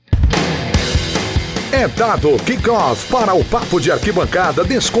É dado kickoff para o papo de arquibancada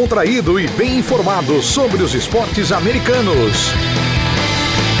descontraído e bem informado sobre os esportes americanos.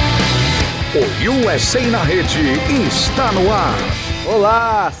 O USA na Rede está no ar.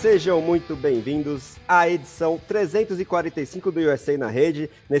 Olá, sejam muito bem-vindos à edição 345 do USA na Rede,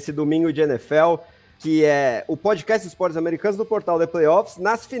 nesse domingo de NFL, que é o podcast de esportes americanos do portal The Playoffs,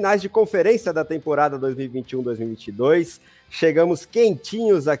 nas finais de conferência da temporada 2021-2022. Chegamos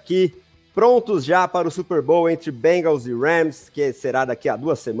quentinhos aqui, prontos já para o Super Bowl entre Bengals e Rams, que será daqui a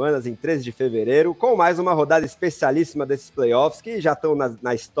 2 semanas, em 13 de fevereiro, com mais uma rodada especialíssima desses playoffs, que já estão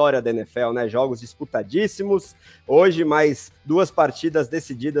na história da NFL, né? Jogos disputadíssimos. Hoje, mais 2 partidas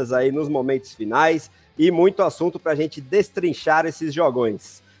decididas aí nos momentos finais e muito assunto para a gente destrinchar esses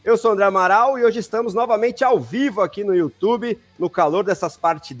jogões. Eu sou o André Amaral e hoje estamos novamente ao vivo aqui no YouTube, no calor dessas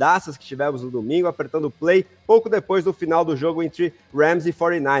partidaças que tivemos no domingo, apertando play pouco depois do final do jogo entre Rams e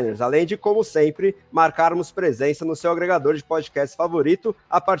 49ers, além de, como sempre, marcarmos presença no seu agregador de podcast favorito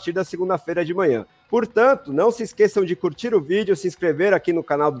a partir da segunda-feira de manhã. Portanto, não se esqueçam de curtir o vídeo, se inscrever aqui no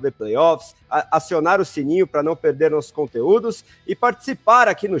canal do The Playoffs, acionar o sininho para não perder nossos conteúdos e participar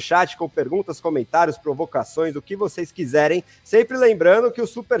aqui no chat com perguntas, comentários, provocações, o que vocês quiserem. Sempre lembrando que o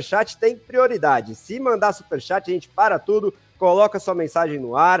Superchat tem prioridade. Se mandar Superchat, a gente para tudo, coloca sua mensagem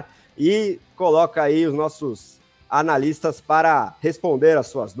no ar e coloca aí os nossos analistas para responder as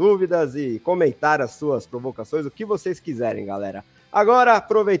suas dúvidas e comentar as suas provocações, o que vocês quiserem, galera. Agora,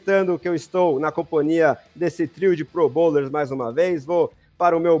 aproveitando que eu estou na companhia desse trio de Pro Bowlers mais uma vez, vou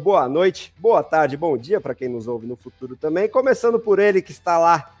para o meu boa noite, boa tarde, bom dia para quem nos ouve no futuro também, começando por ele que está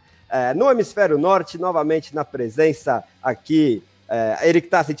lá no Hemisfério Norte, novamente na presença aqui, ele que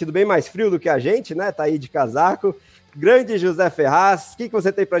está sentindo bem mais frio do que a gente, né? Tá aí de casaco. Grande José Ferraz, o que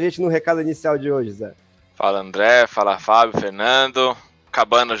você tem para a gente no recado inicial de hoje, Zé? Fala André, fala Fábio, Fernando,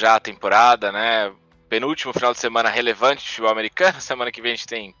 acabando já a temporada, né? Penúltimo final de semana relevante de futebol americano. Semana que vem a gente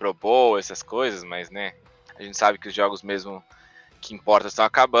tem Pro Bowl, essas coisas, mas né, a gente sabe que os jogos mesmo que importam estão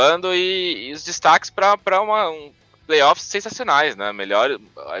acabando e os destaques para playoffs sensacionais, né? Melhor,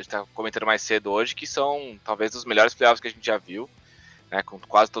 a gente tá comentando mais cedo hoje que são talvez os melhores playoffs que a gente já viu, né? Com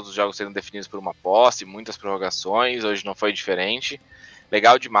quase todos os jogos sendo definidos por uma posse, muitas prorrogações, hoje não foi diferente.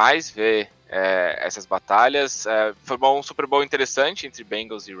 Legal demais ver essas batalhas. Foi um Super Bowl interessante entre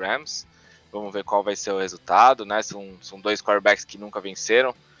Bengals e Rams. Vamos ver qual vai ser o resultado, né? São 2 quarterbacks que nunca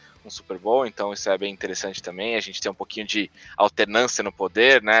venceram um Super Bowl, então isso é bem interessante também. A gente tem um pouquinho de alternância no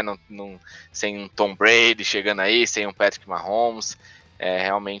poder, né? Sem um Tom Brady chegando aí, sem um Patrick Mahomes. É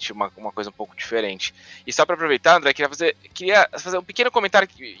realmente uma coisa um pouco diferente. E só para aproveitar, André, queria fazer um pequeno comentário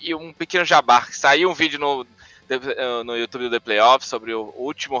e um pequeno jabá. Saiu um vídeo no YouTube do The Playoffs sobre o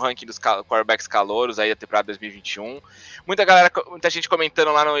último ranking dos quarterbacks calouros aí da temporada 2021. Muita gente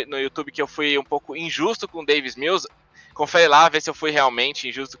comentando lá no YouTube que eu fui um pouco injusto com o Davis Mills. Confere lá, ver se eu fui realmente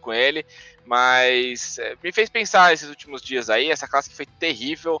injusto com ele. Mas me fez pensar esses últimos dias aí. Essa classe que foi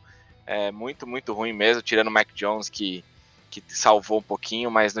terrível, muito, muito ruim mesmo, tirando o Mac Jones que salvou um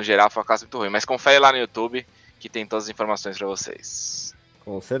pouquinho, mas no geral foi uma classe muito ruim. Mas confere lá no YouTube que tem todas as informações para vocês.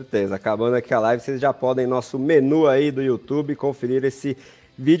 Com certeza, acabando aqui a live, vocês já podem nosso menu aí do YouTube conferir esse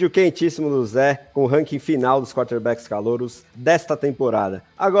vídeo quentíssimo do Zé com o ranking final dos quarterbacks calouros desta temporada.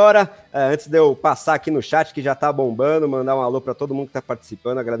 Agora, antes de eu passar aqui no chat que já tá bombando, mandar um alô para todo mundo que tá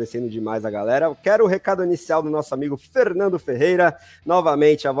participando, agradecendo demais a galera, eu quero o recado inicial do nosso amigo Fernando Ferreira,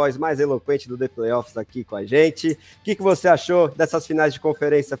 novamente a voz mais eloquente do The Playoffs aqui com a gente. O que você achou dessas finais de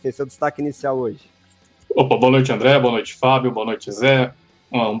conferência, Fê? Seu destaque inicial hoje? Opa, boa noite André, boa noite Fábio, boa noite Zé.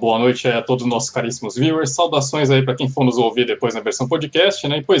 Uma boa noite a todos os nossos caríssimos viewers. Saudações aí para quem for nos ouvir depois na versão podcast,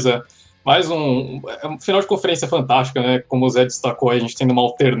 né? E pois mais um final de conferência fantástica, né? Como o Zé destacou, a gente tendo uma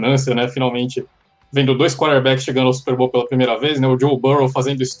alternância, né? Finalmente vendo 2 quarterbacks chegando ao Super Bowl pela primeira vez, né? O Joe Burrow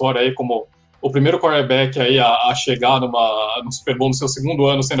fazendo história aí como o primeiro quarterback aí a chegar no Super Bowl no seu segundo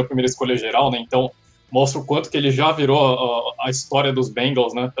ano sendo a primeira escolha geral, né? Então mostra o quanto que ele já virou a história dos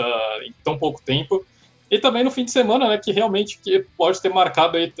Bengals, né? Em tão pouco tempo. E também no fim de semana, né, que realmente pode ter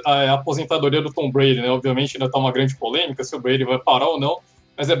marcado aí a aposentadoria do Tom Brady, né? Obviamente ainda está uma grande polêmica se o Brady vai parar ou não,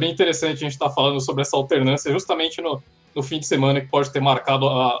 mas é bem interessante a gente estar falando sobre essa alternância justamente no fim de semana que pode ter marcado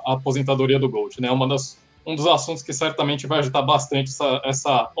a aposentadoria do GOAT, né? Um dos assuntos que certamente vai agitar bastante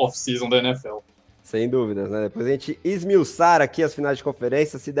essa off-season da NFL. Sem dúvidas, né? Depois a gente esmiuçar aqui as finais de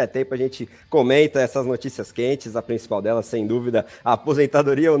conferência, se der tempo a gente comenta essas notícias quentes, a principal delas, sem dúvida, a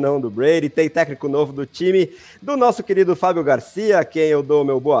aposentadoria ou não do Brady, tem técnico novo do time, do nosso querido Fábio Garcia, a quem eu dou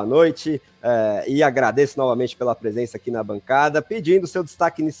meu boa noite, e agradeço novamente pela presença aqui na bancada, pedindo seu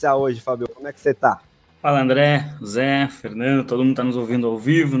destaque inicial hoje, Fábio, como é que você tá? Fala André, Zé, Fernando, todo mundo está nos ouvindo ao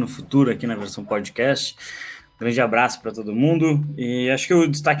vivo, no futuro aqui na versão podcast. Grande abraço para todo mundo. E acho que o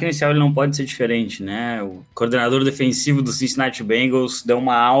destaque inicial ele não pode ser diferente, né? O coordenador defensivo do Cincinnati Bengals deu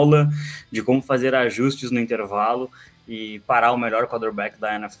uma aula de como fazer ajustes no intervalo e parar o melhor quarterback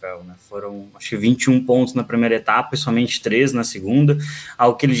da NFL, né? Foram, acho que 21 pontos na primeira etapa e somente 3 na segunda,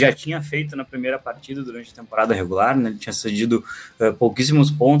 algo que ele já tinha feito na primeira partida durante a temporada regular, né? Ele tinha cedido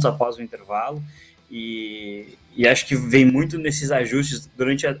pouquíssimos pontos após o intervalo. E acho que vem muito nesses ajustes.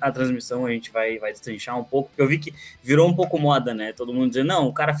 Durante a transmissão a gente vai destrinchar um pouco, porque eu vi que virou um pouco moda, né? Todo mundo dizendo, não,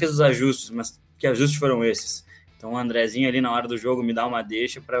 o cara fez os ajustes, mas que ajustes foram esses? Então o Andrezinho ali na hora do jogo me dá uma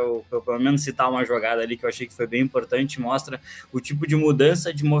deixa para eu pelo menos citar uma jogada ali que eu achei que foi bem importante, mostra o tipo de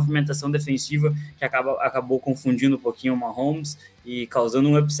mudança de movimentação defensiva que acabou confundindo um pouquinho o Mahomes e causando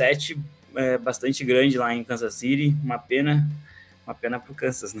um upset bastante grande lá em Kansas City. Uma pena pro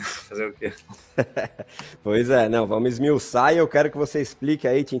Kansas, né? Fazer o quê? Pois é, não, vamos esmiuçar e eu quero que você explique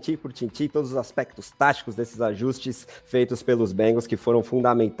aí, tintim por tintim, todos os aspectos táticos desses ajustes feitos pelos Bengals, que foram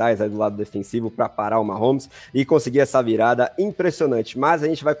fundamentais aí do lado defensivo para parar o Mahomes e conseguir essa virada impressionante. Mas a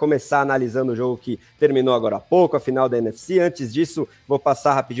gente vai começar analisando o jogo que terminou agora há pouco, a final da NFC. Antes disso, vou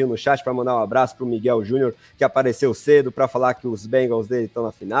passar rapidinho no chat para mandar um abraço para o Miguel Júnior, que apareceu cedo para falar que os Bengals dele estão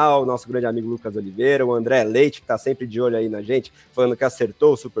na final, o nosso grande amigo Lucas Oliveira, o André Leite, que está sempre de olho aí na gente, falando que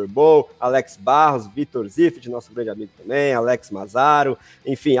acertou o Super Bowl, Alex Barros, Vitor Ziffit, nosso grande amigo também, Alex Mazaro,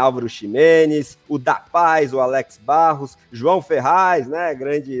 enfim, Álvaro Ximenes, o Da Paz, o Alex Barros, João Ferraz, né,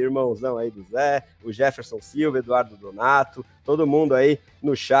 grande irmãozão aí do Zé, o Jefferson Silva, Eduardo Donato, todo mundo aí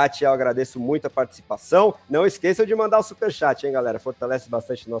no chat, eu agradeço muito a participação. Não esqueçam de mandar o superchat, hein, galera, fortalece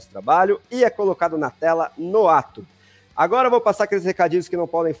bastante o nosso trabalho e é colocado na tela no ato. Agora eu vou passar aqueles recadinhos que não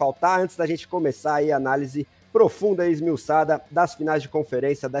podem faltar antes da gente começar aí a análise profunda e esmiuçada das finais de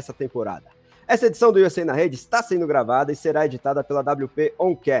conferência dessa temporada. Essa edição do USA na Rede está sendo gravada e será editada pela WP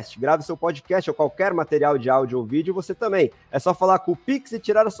Oncast. Grave seu podcast ou qualquer material de áudio ou vídeo, você também. É só falar com o Pix e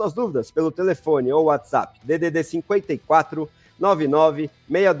tirar as suas dúvidas pelo telefone ou WhatsApp DDD 54 99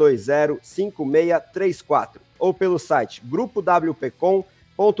 620 5634 ou pelo site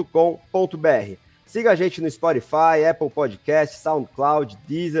grupowpcom.com.br. Siga a gente no Spotify, Apple Podcast, SoundCloud,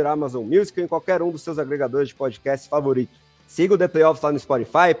 Deezer, Amazon Music ou em qualquer um dos seus agregadores de podcast favoritos. Siga o The Playoffs lá no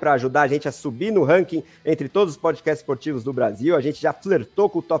Spotify para ajudar a gente a subir no ranking entre todos os podcasts esportivos do Brasil. A gente já flertou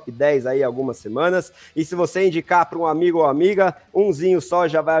com o top 10 aí há algumas semanas. E se você indicar para um amigo ou amiga, umzinho só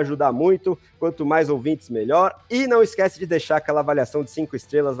já vai ajudar muito. Quanto mais ouvintes, melhor. E não esquece de deixar aquela avaliação de 5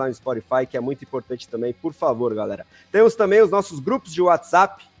 estrelas lá no Spotify, que é muito importante também, por favor, galera. Temos também os nossos grupos de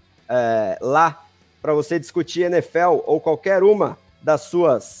WhatsApp lá para você discutir NFL ou qualquer uma das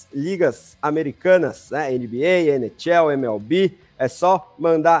suas ligas americanas, né? NBA, NHL, MLB, é só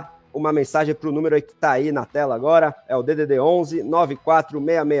mandar uma mensagem para o número que está aí na tela agora, é o DDD 11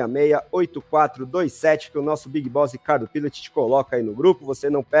 94666 8427, que o nosso Big Boss Ricardo Pilot te coloca aí no grupo. Você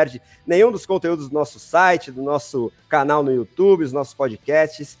não perde nenhum dos conteúdos do nosso site, do nosso canal no YouTube, os nossos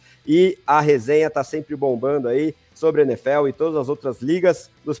podcasts, e a resenha está sempre bombando aí sobre a NFL e todas as outras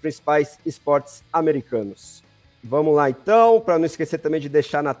ligas dos principais esportes americanos. Vamos lá então, para não esquecer também de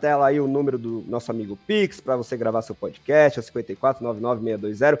deixar na tela aí o número do nosso amigo Pix, para você gravar seu podcast, é 54 99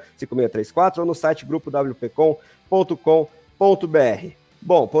 620 5634 ou no site grupowpcom.com.br.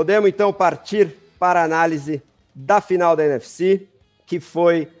 Bom, podemos então partir para a análise da final da NFC, que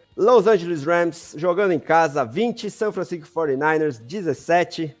foi Los Angeles Rams jogando em casa, 20, San Francisco 49ers,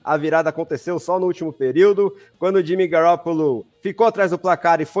 17. A virada aconteceu só no último período, quando o Jimmy Garoppolo ficou atrás do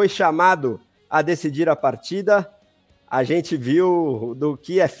placar e foi chamado a decidir a partida. A gente viu do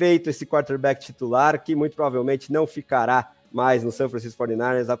que é feito esse quarterback titular, que muito provavelmente não ficará mais no San Francisco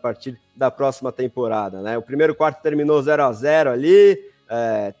 49ers a partir da próxima temporada, né? O primeiro quarto terminou 0-0 ali,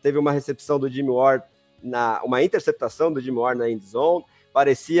 teve uma recepção do Jimmy Ward, uma interceptação do Jimmy Ward na end zone.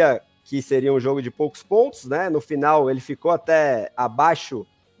 Parecia que seria um jogo de poucos pontos, né? No final ele ficou até abaixo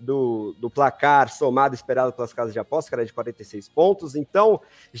do placar somado esperado pelas casas de apostas, que era de 46 pontos. Então,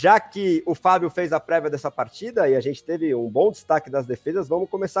 já que o Fábio fez a prévia dessa partida e a gente teve um bom destaque das defesas, vamos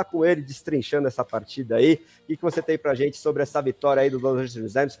começar com ele destrinchando essa partida aí. O que você tem pra gente sobre essa vitória aí do Los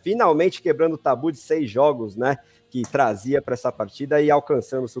Angeles Rams, finalmente quebrando o tabu de 6 jogos, né, que trazia para essa partida e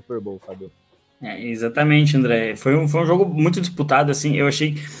alcançando o Super Bowl, Fábio? Exatamente, André. Foi um jogo muito disputado, assim. Eu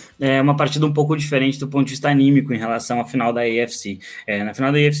achei uma partida um pouco diferente do ponto de vista anímico em relação à final da AFC. Na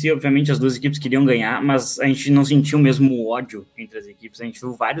final da AFC, obviamente, as duas equipes queriam ganhar, mas a gente não sentiu o mesmo ódio entre as equipes. A gente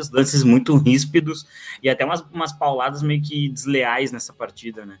viu vários lances muito ríspidos e até umas pauladas meio que desleais nessa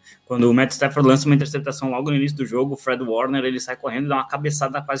partida, né? Quando o Matt Stafford lança uma interceptação logo no início do jogo, o Fred Warner, ele sai correndo e dá uma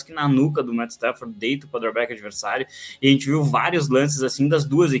cabeçada quase que na nuca do Matt Stafford, deita o quarterback adversário, e a gente viu vários lances assim das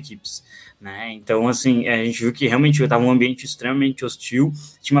duas equipes, né? Então, assim, a gente viu que realmente estava um ambiente extremamente hostil,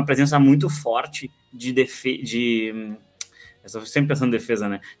 tinha uma presença muito forte eu estou sempre pensando em defesa,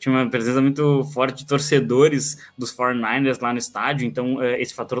 né? Tinha uma presença muito forte de torcedores dos 49ers lá no estádio, então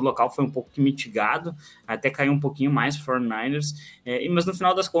esse fator local foi um pouco mitigado, até caiu um pouquinho mais para os 49ers, mas no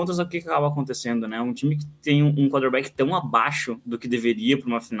final das contas, o que acaba acontecendo, né? Um time que tem um quarterback tão abaixo do que deveria para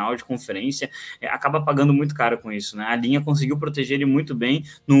uma final de conferência, acaba pagando muito caro com isso, né? A linha conseguiu proteger ele muito bem,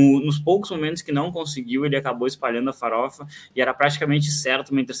 nos poucos momentos que não conseguiu, ele acabou espalhando a farofa, e era praticamente certo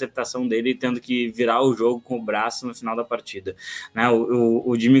uma interceptação dele, tendo que virar o jogo com o braço no final da partida. Né,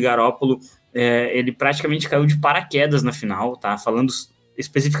 o Jimmy Garoppolo, ele praticamente caiu de paraquedas na final, tá? Falando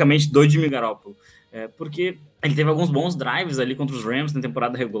especificamente do Jimmy Garoppolo, porque ele teve alguns bons drives ali contra os Rams na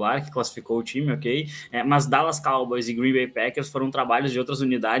temporada regular, que classificou o time, ok? Mas Dallas Cowboys e Green Bay Packers foram trabalhos de outras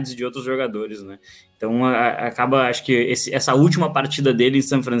unidades e de outros jogadores, né? Então, acaba, acho que essa última partida dele em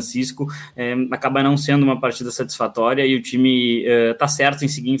São Francisco acaba não sendo uma partida satisfatória e o time tá certo em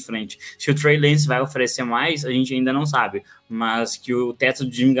seguir em frente. Se o Trey Lance vai oferecer mais, a gente ainda não sabe, mas que o teto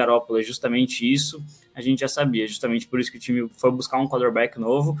de Jimmy Garoppolo é justamente isso, a gente já sabia, justamente por isso que o time foi buscar um quarterback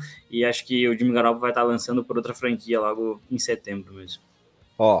novo, e acho que o Jimmy Garoppolo vai estar lançando por outra franquia logo em setembro mesmo.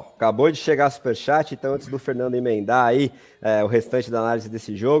 Acabou de chegar o superchat, então antes do Fernando emendar aí o restante da análise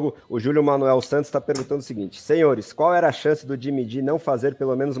desse jogo, o Júlio Manuel Santos está perguntando o seguinte: senhores, qual era a chance do Jimmy G não fazer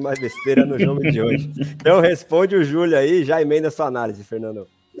pelo menos uma besteira no jogo de hoje? Então responde o Júlio aí, já emenda a sua análise, Fernando.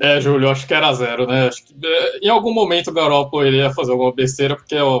 Júlio, acho que era 0, né? Acho que, em algum momento o Garoppolo ele ia fazer alguma besteira,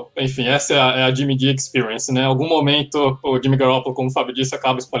 porque, enfim, essa é a Jimmy G Experience, né? Em algum momento o Jimmy Garoppolo, como o Fábio disse,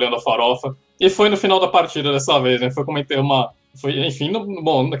 acaba espalhando a farofa. E foi no final da partida dessa vez, né? Enfim,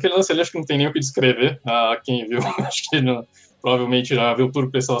 bom, naquele lance ali acho que não tem nem o que descrever. Quem viu, acho que provavelmente já viu tudo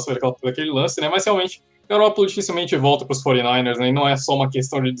que precisava saber daquele lance, né? Mas realmente, o Garoppolo dificilmente volta para os 49ers, né? E não é só uma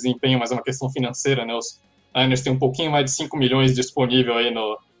questão de desempenho, mas é uma questão financeira, né? Os Niners têm um pouquinho mais de 5 milhões disponível aí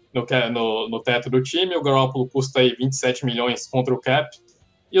no teto do time, o Garoppolo custa aí 27 milhões contra o cap,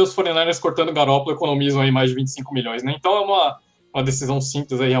 e os 49ers cortando o Garoppolo economizam aí mais de 25 milhões, né? Então é uma decisão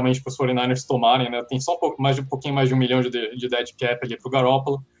simples aí realmente para os 49ers tomarem, né? Tem só um pouquinho mais de 1 milhão de dead cap ali para o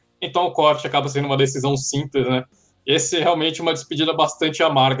Garoppolo, então o corte acaba sendo uma decisão simples, né? Esse é realmente uma despedida bastante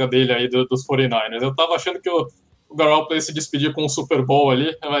amarga dele aí dos 49ers. Eu tava achando que o Garoppolo ia se despedir com um Super Bowl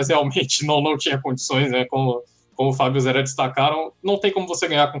ali, mas realmente não tinha condições, né? Como o Fábio e o Zé destacaram, não tem como você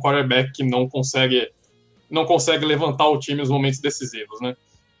ganhar com um quarterback que não consegue levantar o time nos momentos decisivos, né?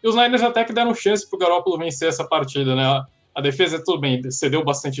 E os Niners até que deram chance para o Garoppolo vencer essa partida, né? A defesa, tudo bem, cedeu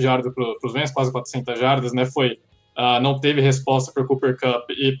bastante jardas para os Rams, quase 400 jardas, né? Não teve resposta para o Cooper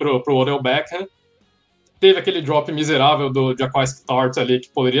Kupp e para o Odell Beckham. Teve aquele drop miserável do Jaquiski Tartt ali, que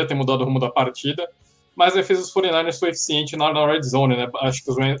poderia ter mudado o rumo da partida, mas a defesa dos 49ers foi eficiente na red zone, né? Acho que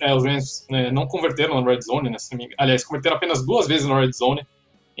os Rams não converteram na red zone, né? Aliás, converteram apenas 2 vezes na red zone,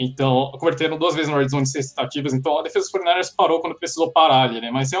 então, converteram 2 vezes na red zone de 6 tentativas, então a defesa dos 49ers parou quando precisou parar ali, né?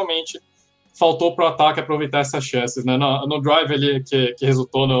 Mas realmente faltou para o ataque aproveitar essas chances, né? No drive ali que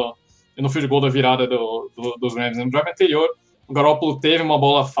resultou no field goal da virada dos Rams, no drive anterior, o Garoppolo teve uma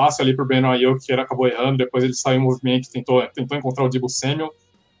bola fácil ali para o Brandon Ayuk, que ele acabou errando, depois ele saiu em movimento, tentou encontrar o Deebo Samuel.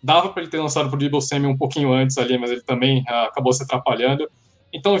 Dava para ele ter lançado para o Deebo Samuel um pouquinho antes ali, mas ele também acabou se atrapalhando.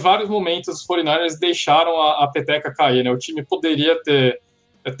 Então, em vários momentos, os 49ers deixaram a peteca cair, né? O time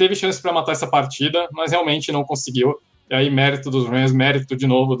teve chance para matar essa partida, mas realmente não conseguiu. E aí, mérito dos Rams, mérito de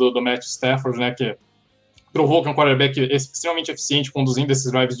novo do Matt Stafford, né? Que provou que é um quarterback extremamente eficiente, conduzindo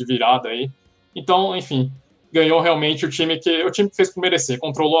esses drives de virada aí. Então, enfim, ganhou realmente o time que fez por merecer.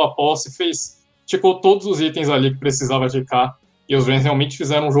 Controlou a posse, ticou todos os itens ali que precisava ticar. E os Rams realmente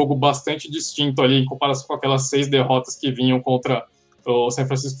fizeram um jogo bastante distinto ali em comparação com aquelas 6 derrotas que vinham contra o San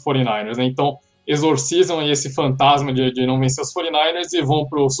Francisco 49ers, né? Então, exorcizam aí esse fantasma de não vencer os 49ers e vão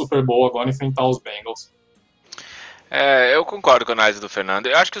pro Super Bowl agora enfrentar os Bengals. Eu concordo com a análise do Fernando.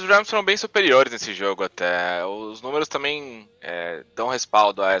 Eu acho que os Rams foram bem superiores nesse jogo até. Os números também dão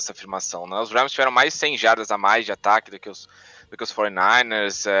respaldo a essa afirmação, né? Os Rams tiveram mais 100 jardas a mais de ataque do que os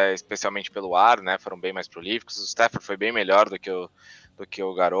 49ers, especialmente pelo ar, né? Foram bem mais prolíficos. O Stafford foi bem melhor do que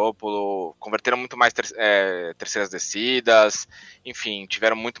o Garoppolo. Converteram muito mais terceiras descidas. Enfim,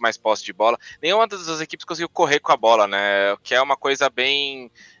 tiveram muito mais posse de bola. Nenhuma das duas equipes conseguiu correr com a bola, né? Que é uma coisa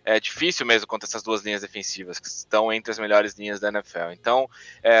bem difícil mesmo contra essas duas linhas defensivas, que estão entre as melhores linhas da NFL. Então,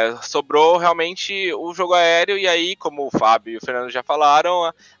 sobrou realmente o jogo aéreo, e aí, como o Fábio e o Fernando já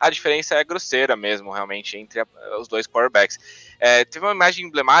falaram, a diferença é grosseira mesmo, realmente, entre os dois quarterbacks. Teve uma imagem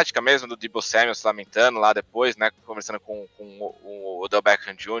emblemática mesmo do Deebo Samuel se lamentando lá depois, né, conversando com o Odell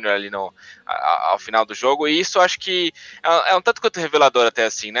Beckham Jr. ali ao final do jogo, e isso acho que é um tanto quanto revelador até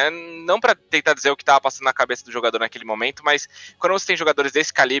assim, né, não para tentar dizer o que estava passando na cabeça do jogador naquele momento, mas quando você tem jogadores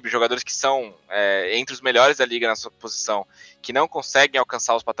desse calibre, jogadores que são entre os melhores da liga na sua posição, que não conseguem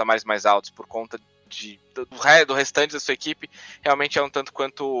alcançar os patamares mais altos por conta do restante da sua equipe, realmente é um tanto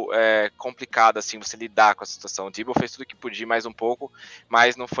quanto complicado assim, você lidar com a situação. O Deebo fez tudo o que podia, mais um pouco,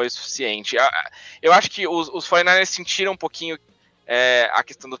 mas não foi o suficiente. Eu acho que os 49ers sentiram um pouquinho a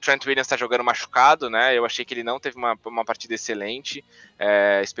questão do Trent Williams estar jogando machucado, né? Eu achei que ele não teve uma partida excelente,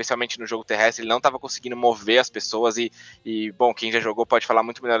 especialmente no jogo terrestre. Ele não estava conseguindo mover as pessoas e, bom, quem já jogou pode falar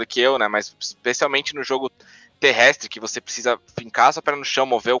muito melhor do que eu, né? Mas especialmente no jogo terrestre, que você precisa fincar sua perna no chão,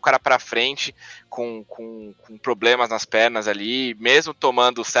 mover o cara para frente com problemas nas pernas ali, mesmo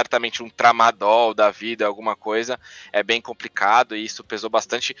tomando certamente um tramadol da vida, alguma coisa, é bem complicado, e isso pesou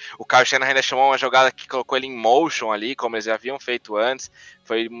bastante. O Kyle Shanahan ainda chamou uma jogada que colocou ele em motion ali, como eles já haviam feito antes.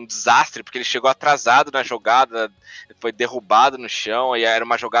 Foi um desastre, porque ele chegou atrasado na jogada, foi derrubado no chão, e era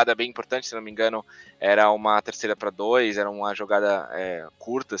uma jogada bem importante, se não me engano, era uma 3ª para 2, era uma jogada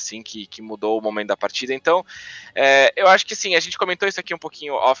curta, assim, que mudou o momento da partida. Então, eu acho que sim, a gente comentou isso aqui um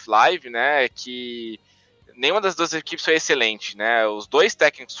pouquinho off-live, né, que nenhuma das duas equipes foi excelente, né, os dois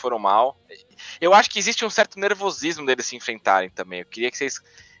técnicos foram mal. Eu acho que existe um certo nervosismo deles se enfrentarem também. Eu queria que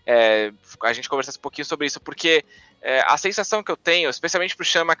a gente conversasse um pouquinho sobre isso, porque a sensação que eu tenho, especialmente pro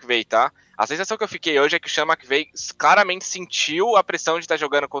Sean McVay, tá? A sensação que eu fiquei hoje é que o Sean McVay claramente sentiu a pressão de estar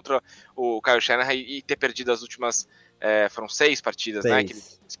jogando contra o Kyle Shanahan e ter perdido as últimas, foram 6 partidas, 6. Né?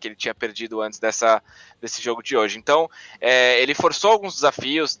 Que ele tinha perdido antes desse jogo de hoje. Então, ele forçou alguns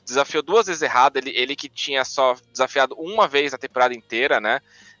desafios, desafiou 2 vezes errado, ele que tinha só desafiado uma vez na temporada inteira, né?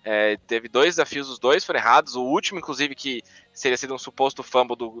 Teve 2 desafios, os 2 foram errados. O último, inclusive, que seria sido um suposto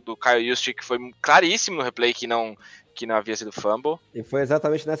fumble do Kyle Juszczyk, que foi claríssimo no replay que não havia sido fumble. E foi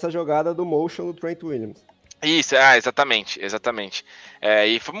exatamente nessa jogada do motion do Trent Williams. Isso, exatamente.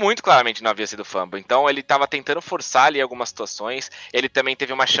 E foi muito claramente que não havia sido fumble. Então ele estava tentando forçar ali algumas situações. Ele também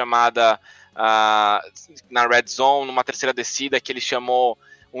teve uma chamada na red zone, numa 3ª descida, que ele chamou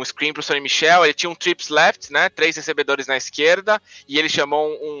um screen para o Sonny Michel. Ele tinha um trips left, né? 3 recebedores na esquerda, e ele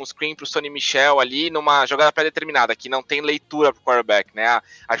chamou um screen para o Sonny Michel ali numa jogada pré-determinada, que não tem leitura para o quarterback, né?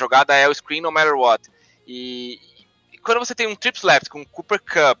 A jogada é o screen no matter what. E quando você tem um trips left com Cooper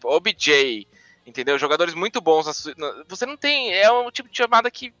Kupp, OBJ, entendeu? Jogadores muito bons, você não tem, é um tipo de chamada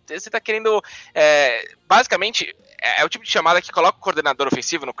que você está querendo, basicamente, é o tipo de chamada que coloca o coordenador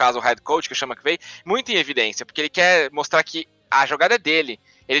ofensivo, no caso o head coach, que chama que veio, muito em evidência, porque ele quer mostrar que a jogada é dele.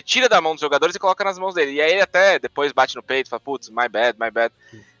 Ele tira da mão dos jogadores e coloca nas mãos dele. E aí ele até depois bate no peito e fala, putz, my bad.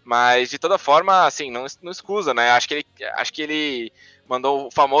 Mas de toda forma, assim, não escusa, né? Acho que ele mandou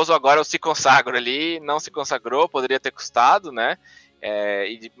o famoso agora eu se consagro ali, não se consagrou, poderia ter custado, né?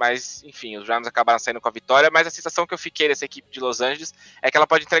 Mas, enfim, os Rams acabaram saindo com a vitória, mas a sensação que eu fiquei dessa equipe de Los Angeles é que ela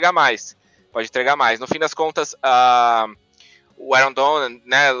pode entregar mais. No fim das contas, o Aaron Donald,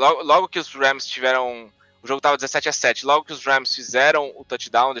 né, logo que os Rams tiveram... O jogo estava 17-7. Logo que os Rams fizeram o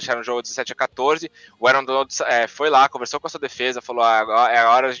touchdown, deixaram o jogo 17-14, o Aaron Donald foi lá, conversou com a sua defesa, falou, é a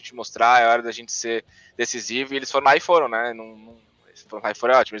hora da gente mostrar, é a hora da gente ser decisivo, e eles foram lá e foram, né? Eles foram lá e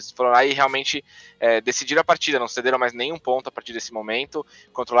foram ótimos. Eles foram lá e realmente decidiram a partida, não cederam mais nenhum ponto a partir desse momento,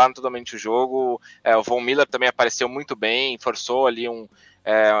 controlaram totalmente o jogo. O Von Miller também apareceu muito bem, forçou ali um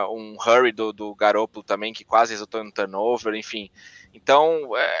hurry do Garoppolo também, que quase resultou em um turnover, enfim.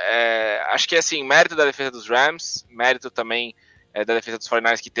 Então, acho que assim, mérito da defesa dos Rams, mérito também da defesa dos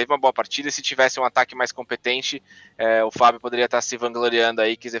 49ers, que teve uma boa partida, e se tivesse um ataque mais competente, o Fábio poderia estar se vangloriando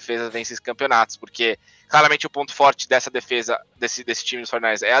aí que as defesas vencem esses campeonatos, porque claramente o ponto forte dessa defesa, desse time dos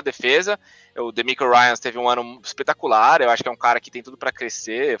 49ers é a defesa. O DeMeco Ryans teve um ano espetacular, eu acho que é um cara que tem tudo para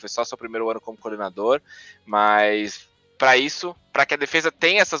crescer, foi só seu primeiro ano como coordenador, mas para que a defesa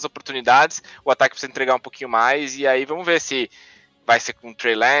tenha essas oportunidades, o ataque precisa entregar um pouquinho mais, e aí vamos ver se vai ser com o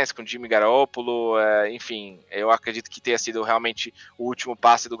Trey Lance, com o Jimmy Garoppolo, enfim, eu acredito que tenha sido realmente o último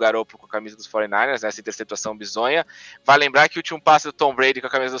passe do Garoppolo com a camisa dos 49ers, né, essa interceptação bizonha. Vai lembrar que o último passe do Tom Brady com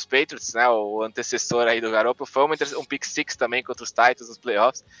a camisa dos Patriots, né, o antecessor aí do Garoppolo, foi um pick six também contra os Titans nos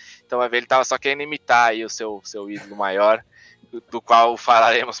playoffs, então vai ver, ele estava só querendo imitar aí o seu ídolo maior, do qual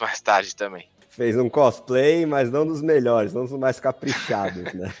falaremos mais tarde também. Fez um cosplay, mas não dos melhores, não dos mais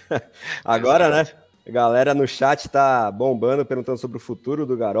caprichados, né? Agora, né? A galera no chat tá bombando, perguntando sobre o futuro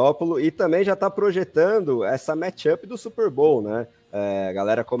do Garoppolo e também já tá projetando essa matchup do Super Bowl, né? A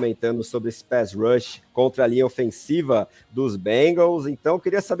galera comentando sobre esse pass rush contra a linha ofensiva dos Bengals. Então,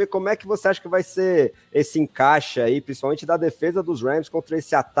 queria saber como é que você acha que vai ser esse encaixe aí, principalmente da defesa dos Rams contra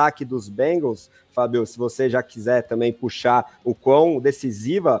esse ataque dos Bengals. Fábio, se você já quiser também puxar o quão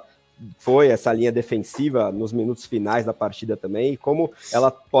decisiva foi essa linha defensiva nos minutos finais da partida também, e como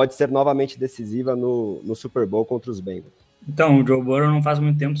ela pode ser novamente decisiva no Super Bowl contra os Bengals. Então, o Joe Burrow não faz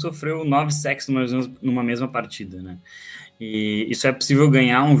muito tempo sofreu 9 sacks numa mesma partida, né? E isso é possível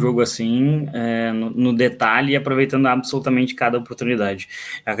ganhar um jogo assim, no detalhe, e aproveitando absolutamente cada oportunidade.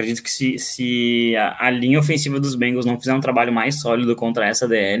 Eu acredito que se a linha ofensiva dos Bengals não fizer um trabalho mais sólido contra essa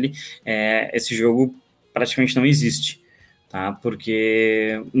DL, esse jogo praticamente não existe. Tá?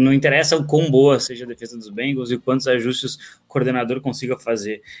 Porque não interessa o quão boa seja a defesa dos Bengals e quantos ajustes o coordenador consiga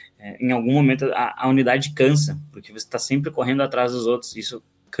fazer. Em algum momento a unidade cansa, porque você está sempre correndo atrás dos outros, isso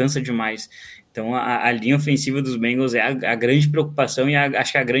cansa demais. Então a linha ofensiva dos Bengals é a grande preocupação e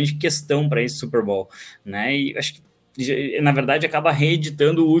acho que a grande questão para esse Super Bowl, né? E acho que na verdade acaba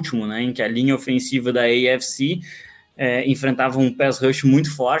reeditando o último, né? Em que a linha ofensiva da AFC enfrentava um pass rush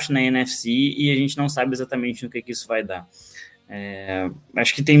muito forte na NFC e a gente não sabe exatamente no que isso vai dar.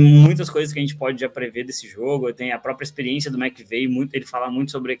 Acho que tem muitas coisas que a gente pode já prever desse jogo. Tem a própria experiência do McVay, ele fala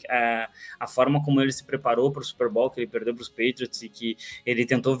muito sobre a forma como ele se preparou para o Super Bowl, que ele perdeu para os Patriots e que ele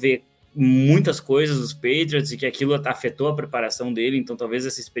tentou ver muitas coisas dos Patriots e que aquilo afetou a preparação dele, então talvez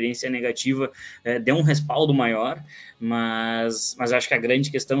essa experiência negativa dê um respaldo maior, mas acho que a grande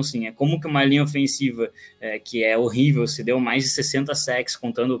questão sim, é como que uma linha ofensiva que é horrível, se deu mais de 60 sacks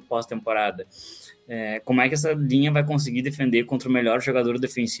contando pós-temporada, como é que essa linha vai conseguir defender contra o melhor jogador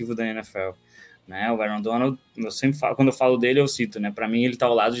defensivo da NFL? Né? O Aaron Donald, eu sempre falo, quando eu falo dele eu cito, né? Para mim ele está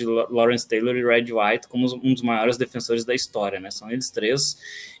ao lado de Lawrence Taylor e Red White como um dos maiores defensores da história, né? São eles três,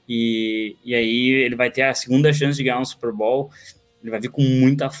 e aí ele vai ter a segunda chance de ganhar um Super Bowl. Ele vai vir com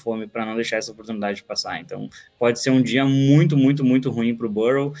muita fome para não deixar essa oportunidade passar. Então, pode ser um dia muito, muito, muito ruim para o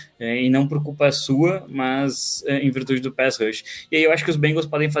Burrow, e não por culpa sua, mas em virtude do pass rush. E aí eu acho que os Bengals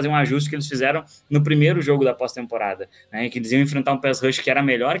podem fazer um ajuste que eles fizeram no primeiro jogo da pós-temporada, né, que eles iam enfrentar um pass rush que era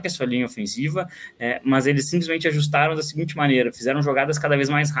melhor que a sua linha ofensiva, mas eles simplesmente ajustaram da seguinte maneira: fizeram jogadas cada vez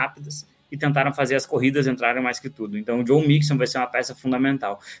mais rápidas e tentaram fazer as corridas entrarem mais que tudo. Então o Joe Mixon vai ser uma peça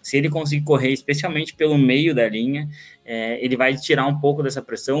fundamental. Se ele conseguir correr, especialmente pelo meio da linha, ele vai tirar um pouco dessa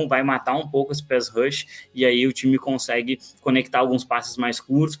pressão, vai matar um pouco esse pass rush, e aí o time consegue conectar alguns passes mais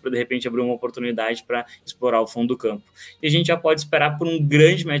curtos para de repente abrir uma oportunidade para explorar o fundo do campo. E a gente já pode esperar por um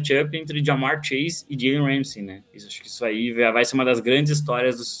grande matchup entre Ja'Marr Chase e Jalen Ramsey, né? Acho que isso aí vai ser uma das grandes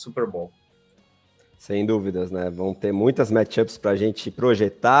histórias do Super Bowl. Sem dúvidas, né? Vão ter muitas matchups para a gente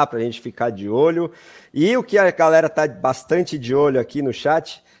projetar, para a gente ficar de olho. E o que a galera tá bastante de olho aqui no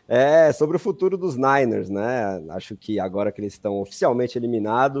chat é sobre o futuro dos Niners, né? Acho que agora que eles estão oficialmente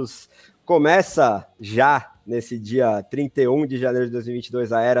eliminados, começa já nesse dia 31 de janeiro de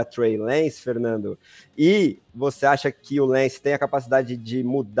 2022 a era Trey Lance, Fernando. E você acha que o Lance tem a capacidade de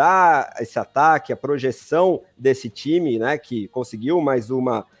mudar esse ataque, a projeção desse time, né? Que conseguiu mais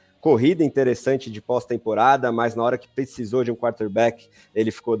uma corrida interessante de pós-temporada, mas na hora que precisou de um quarterback, ele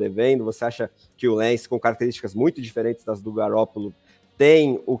ficou devendo. Você acha que o Lance, com características muito diferentes das do Garoppolo,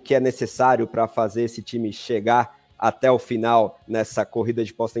 tem o que é necessário para fazer esse time chegar até o final nessa corrida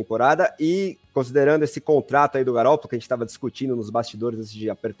de pós-temporada? E considerando esse contrato aí do Garoppolo, que a gente estava discutindo nos bastidores antes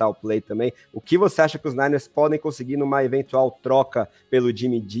de apertar o play também, o que você acha que os Niners podem conseguir numa eventual troca pelo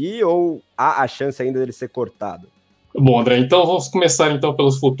Jimmy G, ou há a chance ainda dele ser cortado? Bom, André, então vamos começar então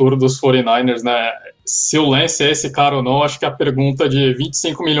pelos futuros dos 49ers, né? Se o Lance é esse cara ou não, acho que é a pergunta de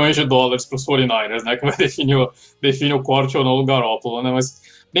 25 milhões de dólares para os 49ers, né? Que vai definir o corte ou não do Garoppolo, né? Mas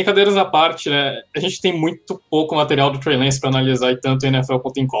brincadeiras à parte, né? A gente tem muito pouco material do Trey Lance para analisar, tanto em NFL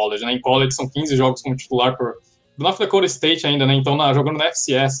quanto em college, né? Em college são 15 jogos como titular por North Dakota State ainda, né? Então, jogando na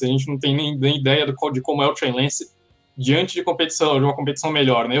FCS, a gente não tem nem ideia de como é o Trey Lance diante de uma competição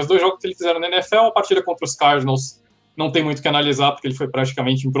melhor, né? E os dois jogos que ele fizeram na NFL, a partida contra os Cardinals, não tem muito o que analisar, porque ele foi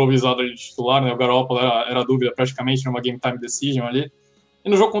praticamente improvisado de titular, né? O Garoppolo era dúvida praticamente numa game time decision ali. E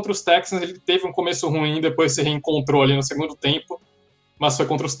no jogo contra os Texans, ele teve um começo ruim, depois se reencontrou ali no segundo tempo, mas foi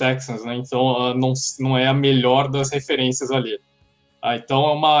contra os Texans, né? Então não é a melhor das referências ali. Então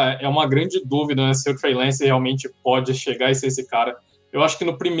é uma grande dúvida, né, se o Trey Lance realmente pode chegar e ser esse cara. Eu acho que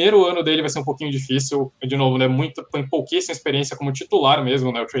no primeiro ano dele vai ser um pouquinho difícil, de novo, né? Tem pouquíssima experiência como titular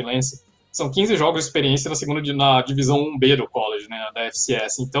mesmo, né? O Trey Lance. São 15 jogos de experiência na divisão 1B do college, né, da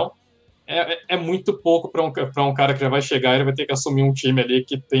FCS. Então, é muito pouco para um cara que já vai chegar e ele vai ter que assumir um time ali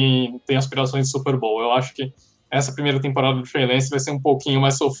que tem aspirações de Super Bowl. Eu acho que essa primeira temporada do Trey Lance vai ser um pouquinho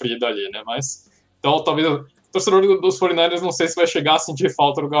mais sofrida ali, né? Mas, então, talvez o torcedor dos 49ers não sei se vai chegar a sentir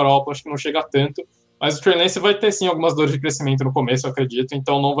falta do Garoppolo, acho que não chega tanto, mas o Trey Lance vai ter, sim, algumas dores de crescimento no começo, eu acredito,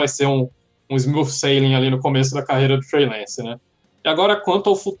 então não vai ser um smooth sailing ali no começo da carreira do Trey Lance, né? E agora, quanto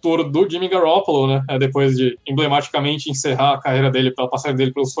ao futuro do Jimmy Garoppolo, né, depois de emblematicamente encerrar a carreira dele, pela passagem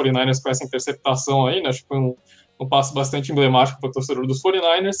dele pelos 49ers com essa interceptação aí, né, acho que foi um passo bastante emblemático para o torcedor dos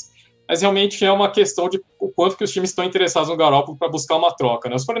 49ers, mas realmente é uma questão de o quanto que os times estão interessados no Garoppolo para buscar uma troca,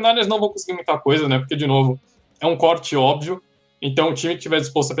 né? Os 49ers não vão conseguir muita coisa, né, porque, de novo, é um corte óbvio, então o time que estiver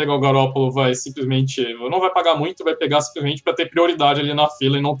disposto a pegar o Garoppolo vai simplesmente, não vai pagar muito, vai pegar simplesmente para ter prioridade ali na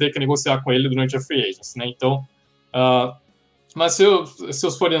fila e não ter que negociar com ele durante a free agency, né? Então, mas se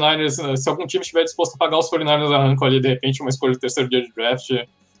os 49ers, se algum time estiver disposto a pagar, os 49ers arrancam ali, de repente, uma escolha de terceiro dia de draft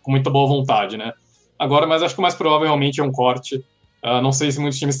com muita boa vontade, né? Agora, mas acho que o mais provável realmente é um corte. Não sei se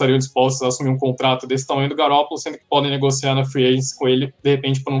muitos times estariam dispostos a assumir um contrato desse tamanho do Garoppolo, sendo que podem negociar na free agency com ele, de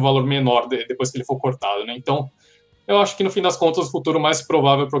repente, por um valor menor depois que ele for cortado, né? Então, eu acho que no fim das contas o futuro mais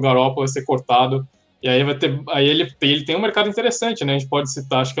provável para o Garoppolo é ser cortado. E aí ele tem um mercado interessante, né? A gente pode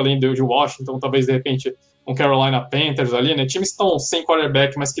citar, acho que além de Washington, talvez de repente um Carolina Panthers ali, né? Times que estão sem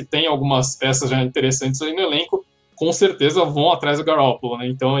quarterback, mas que tem algumas peças já interessantes ali no elenco, com certeza vão atrás do Garoppolo, né?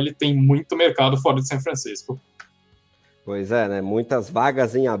 Então ele tem muito mercado fora de São Francisco. Pois é, né? Muitas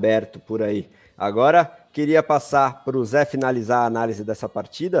vagas em aberto por aí. Agora, queria passar para o Zé finalizar a análise dessa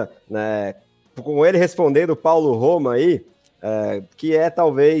partida, né? Com ele respondendo o Paulo Roma aí, que é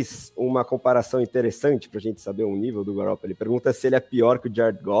talvez uma comparação interessante para a gente saber o nível do Garoppolo. Ele pergunta se ele é pior que o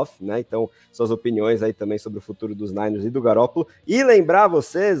Jared Goff, né? Então, suas opiniões aí também sobre o futuro dos Niners e do Garoppolo. E lembrar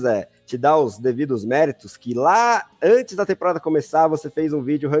vocês, te dar os devidos méritos, que lá antes da temporada começar, você fez um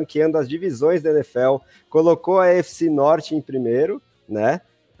vídeo ranqueando as divisões da NFL, colocou a AFC Norte em primeiro, né?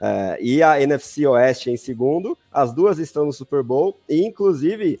 E a NFC Oeste em segundo, as duas estão no Super Bowl, e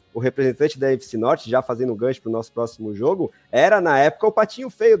inclusive o representante da NFC Norte, já fazendo um gancho para o nosso próximo jogo, era na época o patinho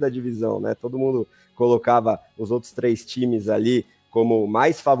feio da divisão, né? Todo mundo colocava os outros 3 times ali como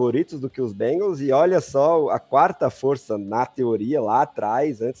mais favoritos do que os Bengals, e olha só, a quarta força, na teoria, lá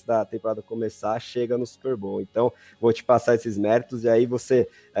atrás, antes da temporada começar, chega no Super Bowl. Então, vou te passar esses méritos, e aí você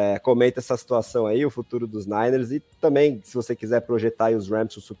comenta essa situação aí, o futuro dos Niners, e também, se você quiser projetar aí os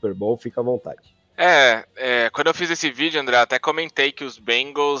Rams no Super Bowl, fica à vontade. Quando eu fiz esse vídeo, André, até comentei que os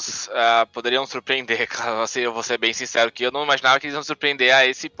Bengals poderiam surpreender. Eu vou ser bem sincero que eu não imaginava que eles iam surpreender a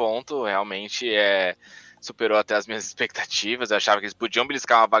esse ponto, realmente superou até as minhas expectativas. Eu achava que eles podiam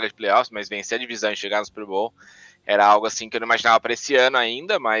beliscar uma vaga de playoffs, mas vencer a divisão e chegar no Super Bowl era algo assim que eu não imaginava para esse ano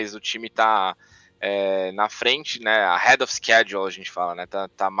ainda, mas o time tá na frente, né? Ahead of schedule, a gente fala, né?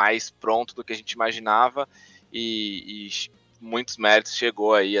 Tá mais pronto do que a gente imaginava e muitos méritos,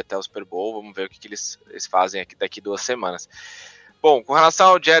 chegou aí até o Super Bowl. Vamos ver o que eles fazem aqui daqui 2 semanas. Bom, com relação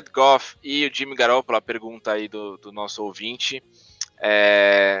ao Jared Goff e o Jimmy Garoppolo, a pergunta aí do nosso ouvinte,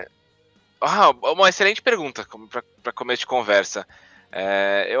 uma excelente pergunta para começo de conversa.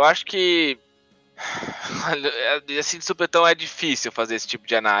 Eu acho que assim de supetão é difícil fazer esse tipo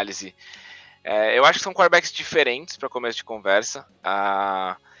de análise. Eu acho que são quarterbacks diferentes para começo de conversa.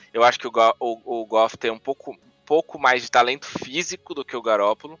 Eu acho que o Goff tem um pouco mais de talento físico do que o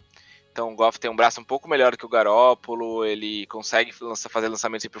Garoppolo. Então o Goff tem um braço um pouco melhor que o Garoppolo, ele consegue fazer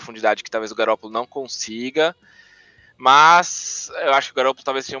lançamentos em profundidade que talvez o Garoppolo não consiga. Mas eu acho que o Garoppolo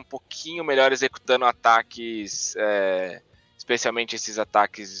talvez seja um pouquinho melhor executando ataques, especialmente esses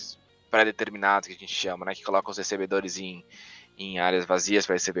ataques pré-determinados que a gente chama, né? Que colocam os recebedores em áreas vazias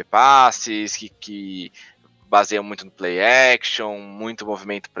para receber passes, que baseiam muito no play action, muito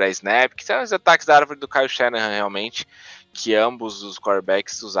movimento pré-snap, que são os ataques da árvore do Kyle Shanahan realmente, que ambos os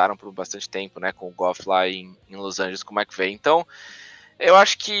quarterbacks usaram por bastante tempo, né? Com o Goff lá em Los Angeles com o McVay. Então, eu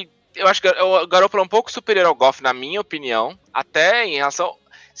acho que o Garoppolo é um pouco superior ao Goff, na minha opinião, até em relação...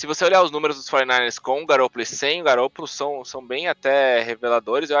 Se você olhar os números dos 49ers com o Garoppolo e sem o Garoppolo, são bem até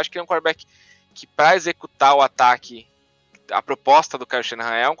reveladores. Eu acho que ele é um quarterback que, para executar o ataque, a proposta do Kyle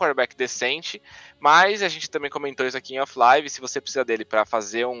Shanahan é um quarterback decente, mas a gente também comentou isso aqui em off-live, se você precisa dele para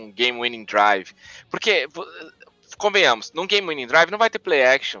fazer um game-winning drive. Porque, convenhamos, num game-winning drive não vai ter play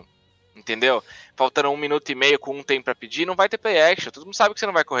action, entendeu? Faltando 1 minuto e meio com um tempo para pedir, não vai ter play action. Todo mundo sabe que você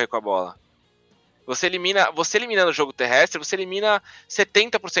não vai correr com a bola. Você eliminando o jogo terrestre, você elimina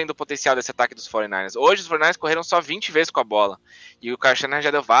 70% do potencial desse ataque dos 49ers. Hoje os 49ers correram só 20 vezes com a bola. E o Kyle Shanahan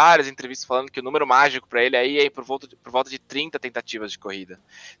já deu várias entrevistas falando que o número mágico para ele aí é por volta de 30 tentativas de corrida.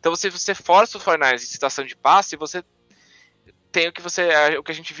 Então você força os 49ers em situação de passe, você tem o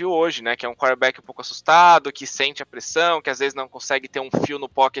que a gente viu hoje, né? Que é um quarterback um pouco assustado, que sente a pressão, que às vezes não consegue ter um fio no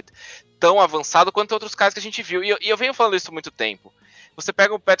pocket tão avançado quanto outros caras que a gente viu. E eu venho falando isso há muito tempo. Você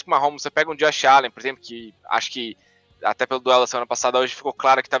pega o Patrick Mahomes, você pega um Josh Allen, por exemplo, que acho que até pelo duelo da semana passada hoje ficou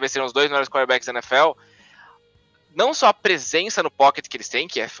claro que talvez sejam os 2 melhores quarterbacks da NFL. Não só a presença no pocket que eles têm,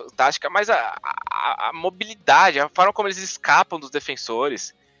 que é fantástica, mas a mobilidade, a forma como eles escapam dos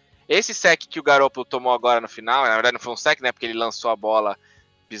defensores. Esse sec que o Garoppolo tomou agora no final, na verdade não foi um sec, né? Porque ele lançou a bola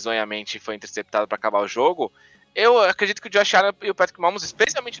bizonhamente e foi interceptado para acabar o jogo. Eu acredito que o Josh Allen e o Patrick Mahomes,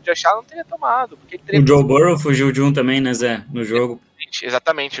 especialmente o Josh Allen, não teria tomado. Porque ele teria... O Joe Burrow fugiu de um também, né, Zé? No jogo.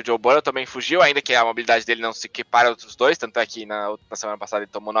 Exatamente, o Joe Burrow também fugiu, ainda que a mobilidade dele não se equipara a outros dois, tanto é que na semana passada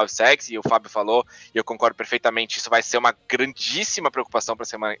ele tomou 9 sacks, e o Fábio falou, e eu concordo perfeitamente, isso vai ser uma grandíssima preocupação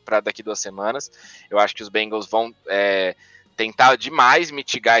para daqui 2 semanas. Eu acho que os Bengals vão tentar demais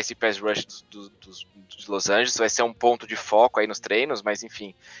mitigar esse pass rush dos Los Angeles, vai ser um ponto de foco aí nos treinos, mas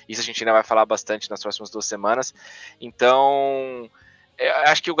enfim, isso a gente ainda vai falar bastante nas próximas 2 semanas. Então, eu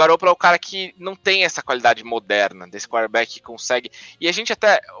acho que o Garoppolo é o cara que não tem essa qualidade moderna, desse quarterback que consegue, e a gente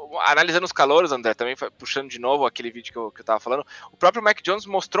até, analisando os calouros, André, também puxando de novo aquele vídeo que eu tava falando, o próprio Mac Jones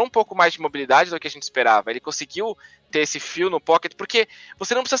mostrou um pouco mais de mobilidade do que a gente esperava, ele conseguiu ter esse fio no pocket, porque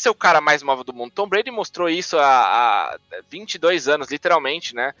você não precisa ser o cara mais móvel do mundo. Tom Brady mostrou isso há 22 anos,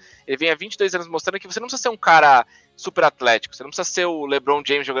 literalmente, né? Ele vem há 22 anos mostrando que você não precisa ser um cara super atlético, você não precisa ser o LeBron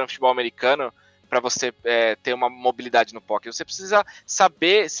James jogando futebol americano para você ter uma mobilidade no pocket. Você precisa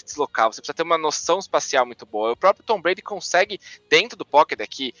saber se deslocar, você precisa ter uma noção espacial muito boa. O próprio Tom Brady consegue, dentro do pocket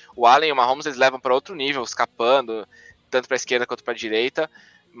aqui, o Allen e o Mahomes, eles levam para outro nível, escapando, tanto para a esquerda quanto para a direita.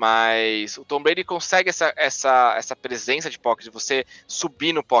 Mas o Tom Brady consegue essa presença de pocket, de você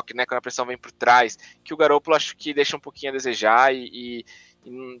subir no pocket, né, quando a pressão vem por trás, que o Garoppolo acho que deixa um pouquinho a desejar, e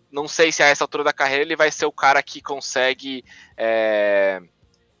não sei se a essa altura da carreira ele vai ser o cara que consegue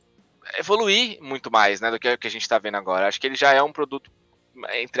evoluir muito mais, né, do que a gente está vendo agora. Acho que ele já é um produto,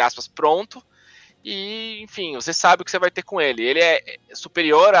 entre aspas, pronto, e enfim, você sabe o que você vai ter com ele. Ele é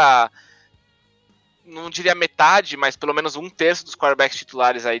superior a, não diria metade, mas pelo menos 1/3 dos quarterbacks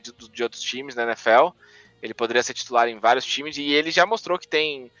titulares aí de outros times na NFL. Ele poderia ser titular em vários times, e ele já mostrou que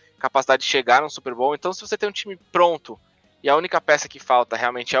tem capacidade de chegar no Super Bowl. Então, se você tem um time pronto e a única peça que falta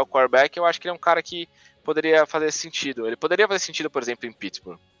realmente é o quarterback, eu acho que ele é um cara que poderia fazer sentido. Ele poderia fazer sentido, por exemplo, em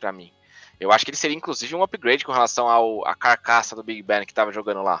Pittsburgh, para mim. Eu acho que ele seria, inclusive, um upgrade com relação à carcaça do Big Ben que estava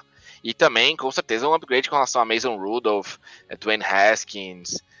jogando lá. E também, com certeza, um upgrade com relação a Mason Rudolph, Dwayne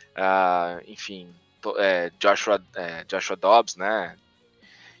Haskins, enfim, Joshua Dobbs, né,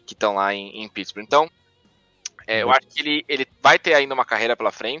 que estão lá em Pittsburgh. Então, eu acho que ele vai ter ainda uma carreira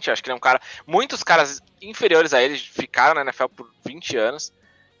pela frente. Eu acho que ele é um cara... Muitos caras inferiores a ele ficaram na NFL por 20 anos.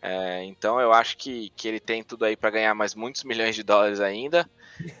 Então eu acho que ele tem tudo aí para ganhar mais muitos milhões de dólares ainda.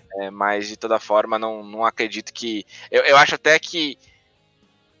 Mas de toda forma, não acredito que... Eu acho até que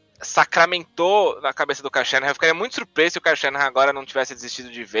sacramentou na cabeça do Kyle Shanahan. Eu ficaria muito surpreso se o Kyle Shanahan agora não tivesse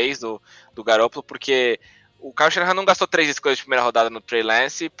desistido de vez do Garoppolo, porque o Kyle Shanahan não gastou 3 escolhas de primeira rodada no Trey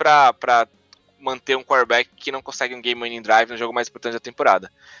Lance para manter um quarterback que não consegue um game-winning drive no jogo mais importante da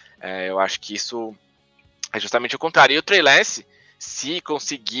temporada. Eu acho que isso é justamente o contrário. E o Trey Lance, se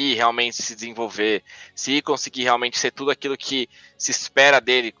conseguir realmente se desenvolver, se conseguir realmente ser tudo aquilo que se espera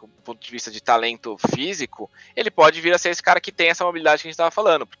dele, do ponto de vista de talento físico, ele pode vir a ser esse cara que tem essa mobilidade que a gente estava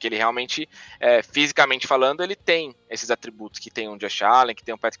falando, porque ele realmente, fisicamente falando, ele tem esses atributos que tem um Josh Allen, que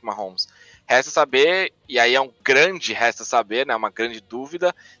tem um Patrick Mahomes. Resta saber, e aí é um grande resta saber, né, uma grande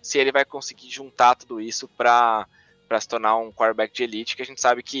dúvida, se ele vai conseguir juntar tudo isso para se tornar um quarterback de elite, que a gente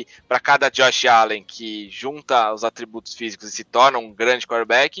sabe que para cada Josh Allen que junta os atributos físicos e se torna um grande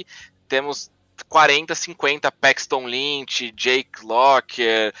quarterback, temos 40, 50 Paxton Lynch, Jake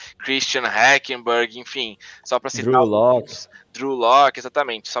Locker, Christian Hackenberg, enfim, só para citar Drew Lock,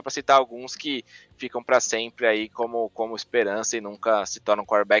 exatamente, só para citar alguns que ficam para sempre aí como esperança e nunca se tornam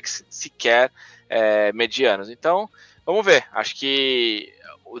quarterbacks sequer medianos. Então, vamos ver. Acho que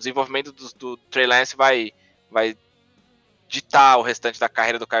o desenvolvimento do Trey Lance vai ditar o restante da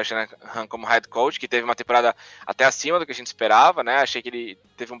carreira do Kyle Shanahan como head coach, que teve uma temporada até acima do que a gente esperava, né? Achei que ele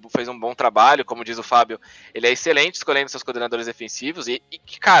fez um bom trabalho, como diz o Fábio, ele é excelente escolhendo seus coordenadores defensivos, e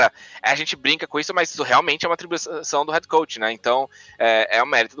cara, a gente brinca com isso, mas isso realmente é uma atribuição do head coach, né? Então, é um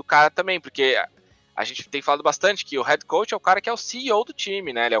mérito do cara também, porque a gente tem falado bastante que o head coach é o cara que é o CEO do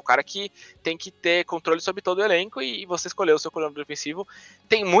time, né? Ele é o cara que tem que ter controle sobre todo o elenco, e você escolher o seu coordenador defensivo.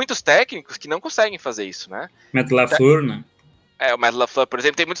 Tem muitos técnicos que não conseguem fazer isso, né? Matt LaFleur, né? O Matt LaFleur, por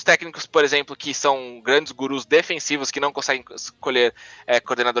exemplo, tem muitos técnicos, por exemplo, que são grandes gurus defensivos que não conseguem escolher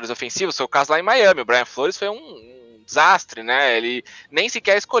coordenadores ofensivos. Foi o caso lá em Miami. O Brian Flores foi um desastre, né? Ele nem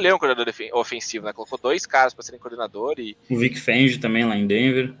sequer escolheu um coordenador ofensivo, né? Colocou 2 caras para serem coordenador e... O Vic Fangio também lá em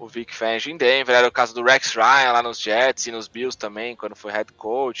Denver. O Vic Fangio em Denver, era o caso do Rex Ryan lá nos Jets e nos Bills também, quando foi head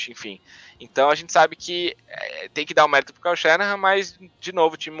coach, enfim. Então a gente sabe que tem que dar um mérito pro Kyle Shanahan, mas, de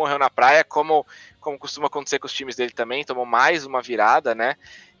novo, o time morreu na praia, como costuma acontecer com os times dele também, tomou mais uma virada, né?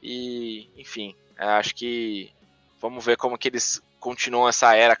 E, enfim, acho que vamos ver como que eles continuam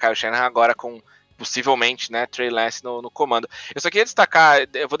essa era Kyle Shanahan agora com, possivelmente, né, Trey Lance no comando. Eu só queria destacar,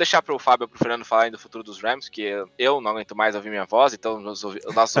 eu vou deixar para o Fábio e para o Fernando falarem do futuro dos Rams, porque eu não aguento mais ouvir minha voz, então os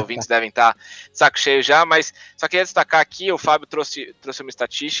nossos ouvintes devem estar de saco cheio já, mas só queria destacar aqui, o Fábio trouxe uma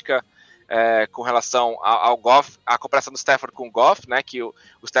estatística com relação ao Goff, a comparação do Stafford com o Goff, né, que o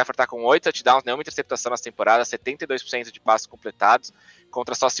Stafford está com 8 touchdowns, nenhuma interceptação nessa temporada, 72% de passos completados,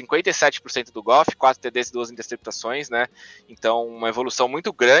 contra só 57% do Goff, 4 TDs e 2 interceptações, né? Então, uma evolução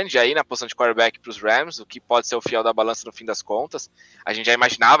muito grande aí na posição de quarterback para os Rams, o que pode ser o fiel da balança no fim das contas. A gente já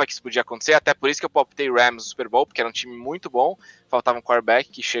imaginava que isso podia acontecer, até por isso que eu palpitei Rams no Super Bowl, porque era um time muito bom, faltava um quarterback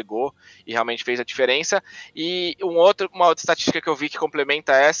que chegou e realmente fez a diferença. E uma outra estatística que eu vi que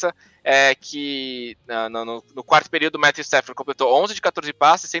complementa essa é que no quarto período o Matthew Stafford completou 11 de 14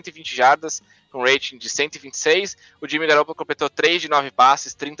 passes, 120 jardas, com rating de 126. O Jimmy Garoppolo completou 3 de 9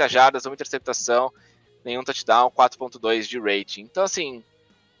 passes, 30 jardas, 1 interceptação, nenhum touchdown, 4.2 de rating. Então, assim,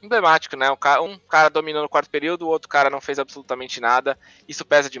 emblemático, né? Um cara dominou no quarto período, o outro cara não fez absolutamente nada. Isso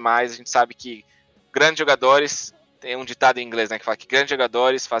pesa demais. A gente sabe que grandes jogadores, tem um ditado em inglês, né, que fala que grandes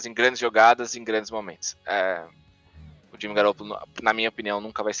jogadores fazem grandes jogadas em grandes momentos. O Jimmy Garoppolo, na minha opinião,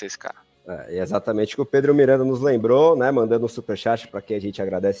 nunca vai ser esse cara. É exatamente o que o Pedro Miranda nos lembrou, né? Mandando um superchat para quem a gente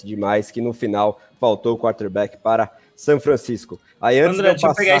agradece demais, que no final faltou o quarterback para São Francisco. Aí, antes André, de eu deixa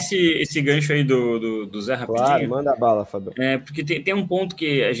eu pegar esse gancho aí do Zé rapidinho. Claro, manda a bala, Fabio. Porque tem um ponto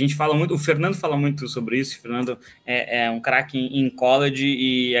que a gente fala muito, o Fernando fala muito sobre isso, o Fernando é um craque em college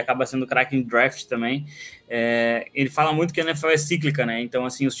e acaba sendo craque em draft também. Ele fala muito que a NFL é cíclica, né? Então,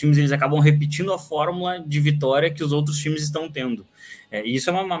 assim, os times eles acabam repetindo a fórmula de vitória que os outros times estão tendo. E isso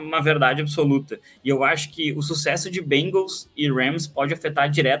é uma verdade absoluta. E eu acho que o sucesso de Bengals e Rams pode afetar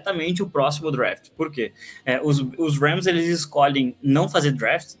diretamente o próximo draft. Por quê? Os Rams, eles escolhem não fazer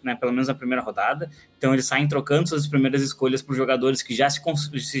draft, né, pelo menos na primeira rodada. Então, eles saem trocando suas primeiras escolhas por jogadores que já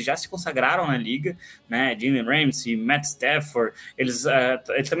se consagraram na liga, né? Jalen Ramsey, Matt Stafford. Eles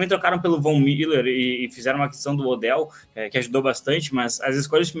também trocaram pelo Von Miller e fizeram uma aquisição do Odell, que ajudou bastante, mas as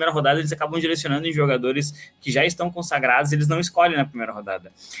escolhas de primeira rodada eles acabam direcionando em jogadores que já estão consagrados, eles não escolhem na primeira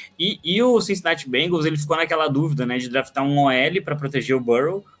rodada. E o Cincinnati Bengals, ele ficou naquela dúvida, né, de draftar um OL para proteger o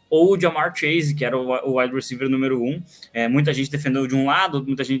Burrow, ou o Ja'Marr Chase, que era o wide receiver número 1. Muita gente defendeu de um lado,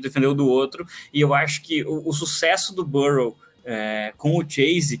 muita gente defendeu do outro, e eu acho que o sucesso do Burrow com o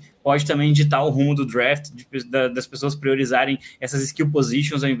Chase pode também ditar o rumo do draft, das pessoas priorizarem essas skill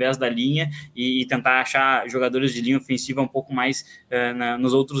positions ao invés da linha e tentar achar jogadores de linha ofensiva um pouco mais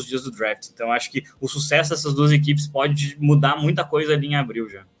nos outros dias do draft. Então acho que o sucesso dessas duas equipes pode mudar muita coisa ali em abril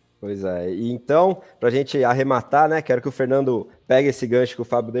já. Pois é, e então, para a gente arrematar, né, quero que o Fernando pegue esse gancho que o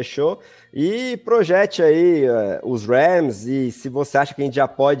Fábio deixou e projete aí os Rams, e se você acha que a gente já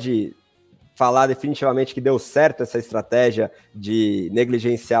pode falar definitivamente que deu certo essa estratégia de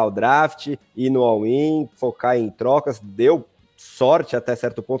negligenciar o draft, ir no all-in, focar em trocas, deu sorte até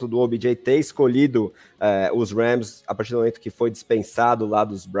certo ponto do OBJ ter escolhido os Rams a partir do momento que foi dispensado lá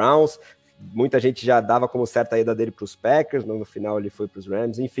dos Browns. Muita gente já dava como certa a ida dele para os Packers, mas no final ele foi para os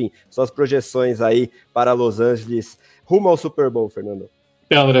Rams. Enfim, só as projeções aí para Los Angeles rumo ao Super Bowl, Fernando.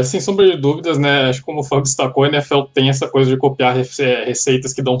 André, sem sombra de dúvidas, né? Acho que como o Fábio destacou, a NFL tem essa coisa de copiar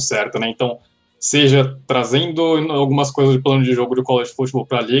receitas que dão certo, né? Então, seja trazendo algumas coisas de plano de jogo de college football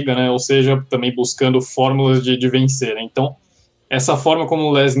para a liga, né? Ou seja, também buscando fórmulas de vencer, né? Então, essa forma como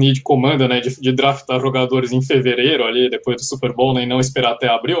o Les Snead comanda, né? De draftar jogadores em fevereiro, ali, depois do Super Bowl, né? E não esperar até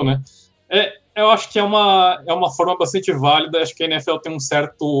abril, né? Eu acho que é uma forma bastante válida. Acho que a NFL tem um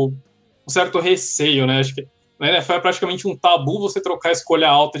certo receio, né? Acho que na NFL é praticamente um tabu você trocar a escolha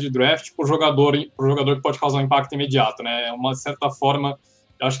alta de draft por jogador que pode causar um impacto imediato, né? É uma certa forma,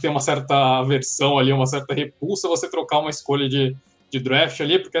 acho que tem uma certa aversão ali, uma certa repulsa você trocar uma escolha de draft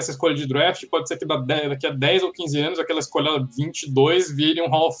ali, porque essa escolha de draft pode ser que daqui a 10 ou 15 anos aquela escolha 22 vire um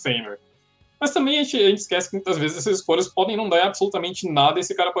Hall of Famer. Mas também a gente esquece que muitas vezes essas escolhas podem não dar absolutamente nada e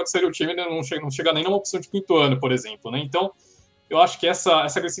esse cara pode ser o time e não chega nem numa opção de quinto ano, por exemplo, né? Então, eu acho que essa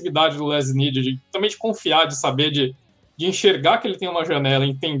agressividade do Les Snead, também de confiar, de saber, de enxergar que ele tem uma janela,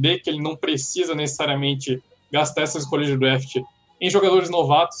 entender que ele não precisa necessariamente gastar essa escolha de draft em jogadores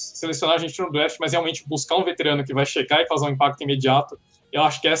novatos, selecionar a gente no draft, mas realmente buscar um veterano que vai chegar e causar um impacto imediato, Eu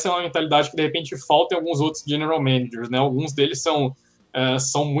acho que essa é uma mentalidade que, de repente, falta em alguns outros general managers, né? Alguns deles são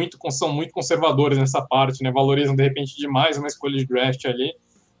muito conservadores nessa parte, né? Valorizam, de repente, demais uma escolha de draft ali.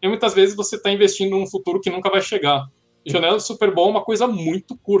 E muitas vezes você está investindo num futuro que nunca vai chegar. Janela do Super Bowl é uma coisa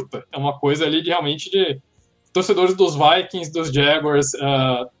muito curta. É uma coisa ali de torcedores dos Vikings, dos Jaguars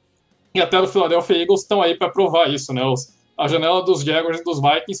e até do Philadelphia Eagles estão aí para provar isso, né? A janela dos Jaguars e dos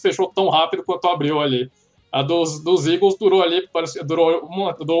Vikings fechou tão rápido quanto abriu ali. A dos Eagles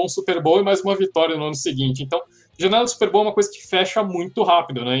durou um Super Bowl e mais uma vitória no ano seguinte. Então, janela do Super Bowl é uma coisa que fecha muito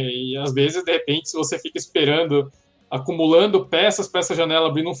rápido, né? E às vezes, de repente, se você fica esperando, acumulando peças para essa janela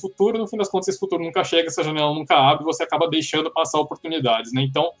abrir no futuro, no fim das contas, esse futuro nunca chega, essa janela nunca abre, você acaba deixando passar oportunidades, né?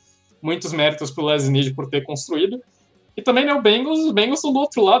 Então, muitos méritos para o Les Snead por ter construído. E também, né, os Bengals estão do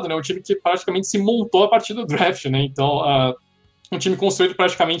outro lado, né? Um time que praticamente se montou a partir do draft, né? Então, um time construído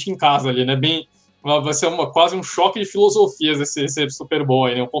praticamente em casa ali, né? Vai ser quase um choque de filosofias esse Super Bowl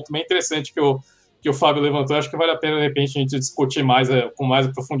aí, né? Um ponto bem interessante que o Fábio levantou. Acho que vale a pena, de repente, a gente discutir mais, com mais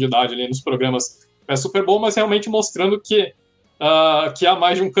profundidade ali nos programas Super Bowl, mas realmente mostrando que há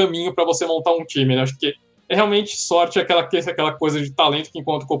mais de um caminho para você montar um time, né? Acho que é realmente sorte aquela coisa de talento que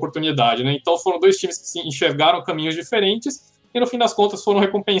encontra com oportunidade, né? Então foram dois times que se enxergaram caminhos diferentes e no fim das contas foram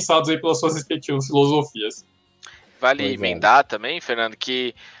recompensados aí pelas suas respectivas filosofias. Vale emendar também, Fernando,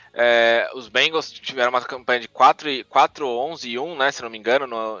 que os Bengals tiveram uma campanha de 4-11-1, né, se não me engano,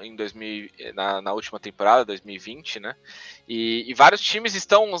 na última temporada, 2020, né? E vários times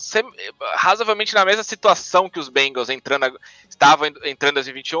estão razoavelmente na mesma situação que os Bengals estavam entrando em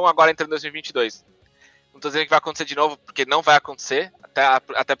 2021, agora entrando em 2022. Não estou dizendo que vai acontecer de novo, porque não vai acontecer,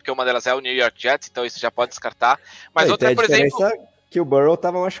 até porque uma delas é o New York Jets, então isso já pode descartar. Mas outra, por exemplo, que o Burrow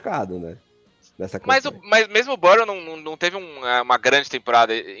estava machucado, né? Mas mesmo o Burrow não teve uma grande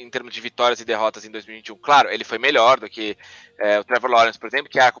temporada em termos de vitórias e derrotas em 2021. Claro, ele foi melhor do que o Trevor Lawrence, por exemplo,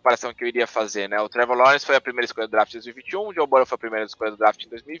 que é a comparação que eu iria fazer, né? O Trevor Lawrence foi a primeira escolha do draft em 2021, o Joe Burrow foi a primeira escolha do draft em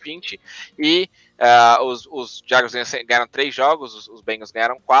 2020, e os Jaguars ganharam 3 jogos, os Bengals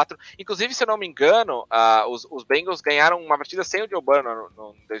ganharam 4. Inclusive, se eu não me engano, os Bengals ganharam uma partida sem o Joe Burrow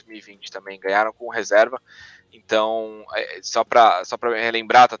no 2020 também, ganharam com reserva. Então, só pra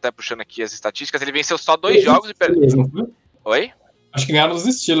relembrar, tô até puxando aqui as estatísticas, ele venceu só 2 jogos e perdeu. Oi? Acho que ganharam os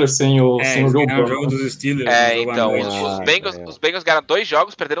Steelers sem o jogo dos Steelers. Então, os Bengals ganharam 2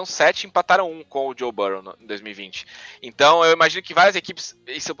 jogos, perderam 7 e empataram 1 com o Joe Burrow em 2020. Então, eu imagino que várias equipes,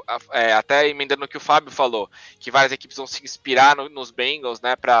 isso até emendando no que o Fábio falou, que várias equipes vão se inspirar nos Bengals,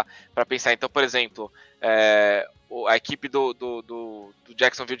 né, pra pensar. Então, por exemplo, a equipe do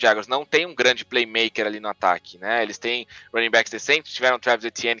Jacksonville Jaguars não tem um grande playmaker ali no ataque, né? Eles têm running backs decentes, tiveram o Travis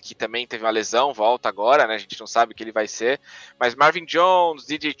Etienne, que também teve uma lesão, volta agora, né? A gente não sabe o que ele vai ser, mas Marvin Jones,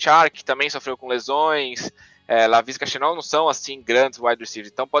 DJ Chark, que também sofreu com lesões, Laviska Shenault não são assim grandes wide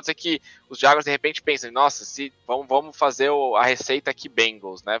receivers, então pode ser que os Jaguars de repente pensem, nossa, vamos fazer a receita aqui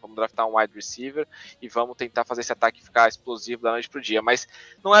Bengals, né? Vamos draftar um wide receiver e vamos tentar fazer esse ataque ficar explosivo da noite pro dia, mas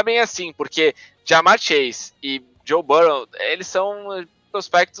não é bem assim, porque Ja'Marr Chase e Joe Burrow, eles são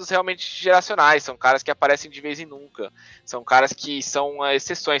prospectos realmente geracionais, são caras que aparecem de vez em nunca, são caras que são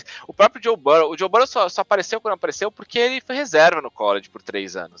exceções. O próprio Joe Burrow só apareceu quando apareceu porque ele foi reserva no college por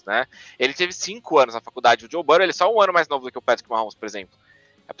 3 anos, né? Ele teve 5 anos na faculdade. O Joe Burrow, ele é só 1 ano mais novo do que o Patrick Mahomes, por exemplo.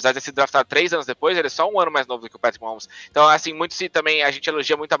 Apesar de ter sido draftado 3 anos depois, ele é só 1 ano mais novo do que o Patrick Mahomes. Então, assim, também a gente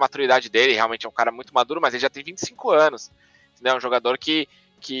elogia muito a maturidade dele, realmente é um cara muito maduro, mas ele já tem 25 anos. É um jogador que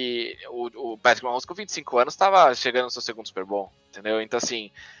o Patrick Mahomes com 25 anos estava chegando no seu segundo Super Bowl, entendeu? Então, assim,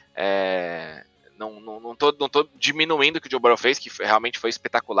 não tô diminuindo o que o Joe Burrow fez, que realmente foi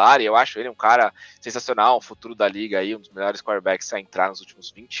espetacular, e eu acho ele um cara sensacional, um futuro da liga aí, um dos melhores quarterbacks a entrar nos últimos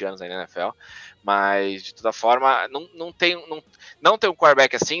 20 anos aí na NFL, mas, de toda forma, não tem um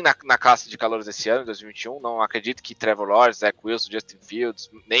quarterback assim na classe de calouros desse ano, 2021, não acredito que Trevor Lawrence, Zach Wilson, Justin Fields,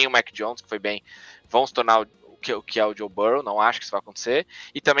 nem o Mac Jones, que foi bem, vão se tornar o que é o Joe Burrow, não acho que isso vai acontecer,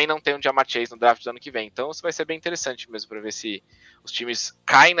 e também não tem um Ja'Marr Chase no draft do ano que vem, então isso vai ser bem interessante mesmo para ver se os times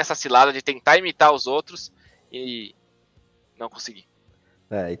caem nessa cilada de tentar imitar os outros e não conseguir.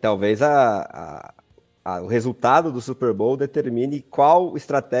 E talvez o resultado do Super Bowl determine qual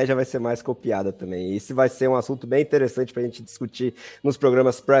estratégia vai ser mais copiada também. Esse vai ser um assunto bem interessante para a gente discutir nos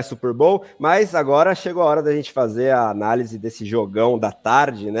programas pré-Super Bowl, mas agora chegou a hora da gente fazer a análise desse jogão da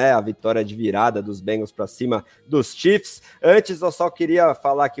tarde, né? A vitória de virada dos Bengals para cima dos Chiefs. Antes, eu só queria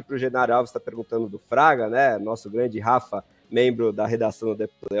falar aqui para o Genaro Alves, está perguntando do Fraga, né? Nosso grande Rafa, membro da redação do The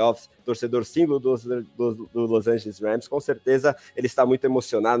Playoffs, torcedor símbolo do Los Angeles Rams, com certeza ele está muito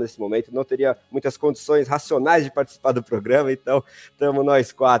emocionado nesse momento, não teria muitas condições racionais de participar do programa, então estamos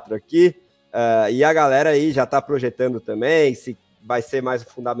nós 4 aqui, e a galera aí já está projetando também, se vai ser mais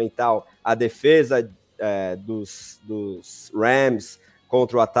fundamental a defesa dos Rams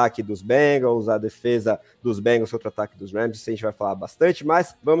contra o ataque dos Bengals, a defesa dos Bengals contra o ataque dos Rams, isso a gente vai falar bastante,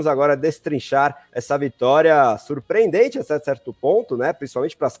 mas vamos agora destrinchar essa vitória surpreendente até certo ponto, né,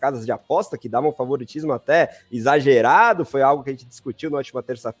 principalmente para as casas de aposta, que davam um favoritismo até exagerado, foi algo que a gente discutiu na última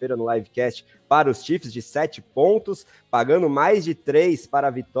terça-feira no livecast para os Chiefs, de 7 pontos, pagando mais de 3 para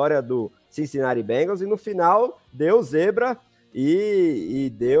a vitória do Cincinnati Bengals, e no final deu zebra, e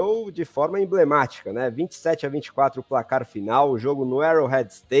deu de forma emblemática, né? 27-24 o placar final, o jogo no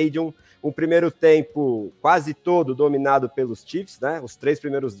Arrowhead Stadium, um primeiro tempo quase todo dominado pelos Chiefs, né? Os 3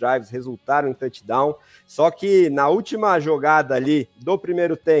 primeiros drives resultaram em touchdown, só que na última jogada ali do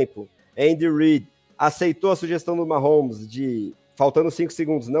primeiro tempo, Andy Reid aceitou a sugestão do Mahomes de, faltando 5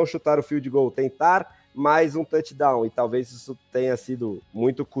 segundos, não chutar o field goal, tentar mais um touchdown, e talvez isso tenha sido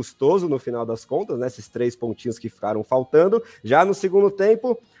muito custoso no final das contas, né, esses 3 pontinhos que ficaram faltando. Já no segundo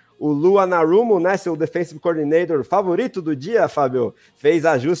tempo, o Lou Anarumo, né, seu defensive coordinator favorito do dia, Fábio, fez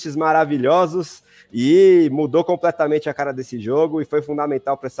ajustes maravilhosos e mudou completamente a cara desse jogo e foi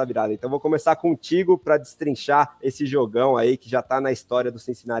fundamental para essa virada. Então vou começar contigo para destrinchar esse jogão aí que já está na história do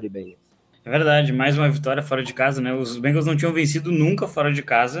Cincinnati Bengals. É verdade, mais uma vitória fora de casa, né? Os Bengals não tinham vencido nunca fora de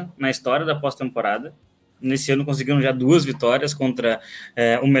casa na história da pós-temporada. Nesse ano conseguiram já 2 vitórias contra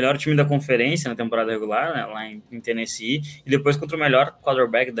o melhor time da conferência na temporada regular, né, lá em Tennessee, e depois contra o melhor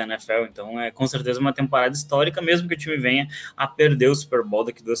quarterback da NFL. Então é com certeza uma temporada histórica, mesmo que o time venha a perder o Super Bowl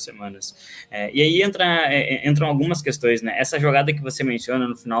daqui 2 semanas. E aí entram algumas questões, né? Essa jogada que você menciona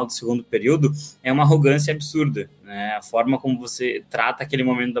no final do segundo período é uma arrogância absurda, né? A forma como você trata aquele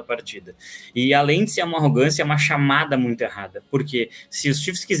momento da partida. E além de ser uma arrogância, é uma chamada muito errada, porque se os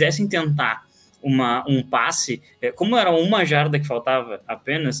Chiefs quisessem tentar um passe, como era 1 jarda que faltava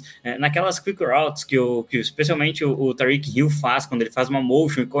apenas, naquelas quick routes que especialmente o Tyreek Hill faz, quando ele faz uma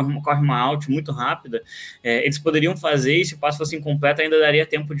motion e corre uma out muito rápida, eles poderiam fazer, e se o passe fosse incompleto ainda daria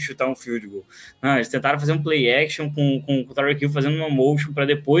tempo de chutar um field goal. Não, eles tentaram fazer um play action com o Tyreek Hill fazendo uma motion para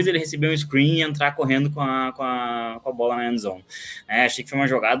depois ele receber um screen e entrar correndo com a bola na end zone. Achei que foi uma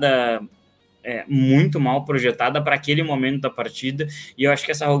jogada muito mal projetada para aquele momento da partida, e eu acho que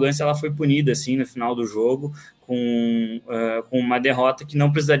essa arrogância ela foi punida assim no final do jogo com uma derrota que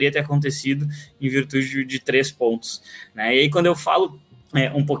não precisaria ter acontecido em virtude de 3 pontos, né? E aí quando eu falo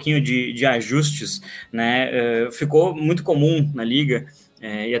um pouquinho de ajustes, né, ficou muito comum na liga,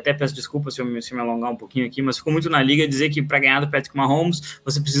 e até peço desculpa se eu me alongar um pouquinho aqui, mas ficou muito na liga dizer que para ganhar do Patrick Mahomes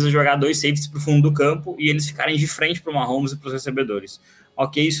você precisa jogar 2 safeties para o fundo do campo e eles ficarem de frente para o Mahomes e para os recebedores.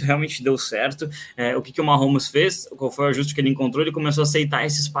 Ok, isso realmente deu certo. O que o Mahomes fez, qual foi o ajuste que ele encontrou? Ele começou a aceitar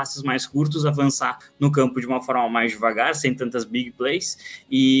esses passes mais curtos, avançar no campo de uma forma mais devagar, sem tantas big plays,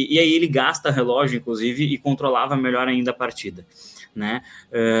 e aí ele gasta relógio, inclusive, e controlava melhor ainda a partida, né?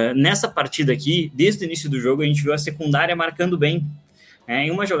 Nessa partida aqui, desde o início do jogo, a gente viu a secundária marcando bem. Em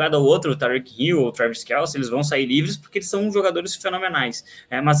uma jogada ou outra, o Tyreek Hill ou o Travis Kelce, eles vão sair livres porque eles são jogadores fenomenais.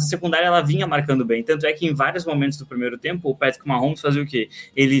 Mas a secundária, ela vinha marcando bem. Tanto é que em vários momentos do primeiro tempo, o Patrick Mahomes fazia o quê?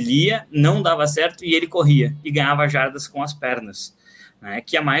 Ele lia, não dava certo e ele corria. E ganhava jardas com as pernas, né,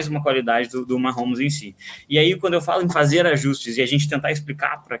 que é mais uma qualidade do Mahomes em si. E aí, quando eu falo em fazer ajustes e a gente tentar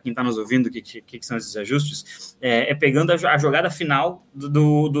explicar para quem está nos ouvindo o que são esses ajustes, pegando a jogada final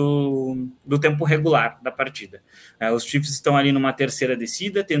do tempo regular da partida. Os Chiefs estão ali numa terceira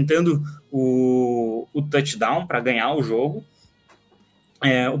descida, tentando o touchdown para ganhar o jogo.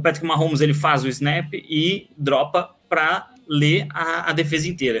 O Patrick Mahomes ele faz o snap e dropa para ler a defesa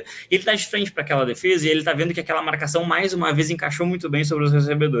inteira. Ele está de frente para aquela defesa e ele está vendo que aquela marcação mais uma vez encaixou muito bem sobre os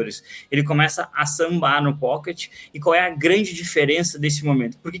recebedores. Ele começa a sambar no pocket. E qual é a grande diferença desse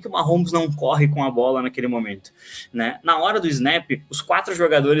momento? Por que o Mahomes não corre com a bola naquele momento, né? Na hora do snap, os 4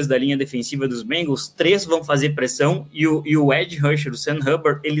 jogadores da linha defensiva dos Bengals, 3 vão fazer pressão e o edge rusher, o Sam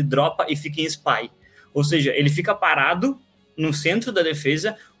Hubbard, ele dropa e fica em spy. Ou seja, ele fica parado no centro da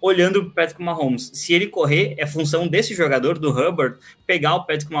defesa, olhando o Patrick Mahomes. Se ele correr, é função desse jogador, do Hubbard, pegar o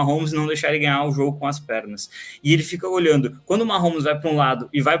Patrick Mahomes e não deixar ele ganhar o jogo com as pernas. E ele fica olhando. Quando o Mahomes vai para um lado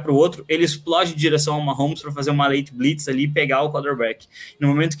e vai para o outro, ele explode em direção ao Mahomes para fazer uma late blitz ali e pegar o quarterback. No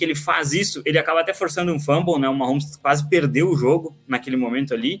momento que ele faz isso, ele acaba até forçando um fumble, né? O Mahomes quase perdeu o jogo naquele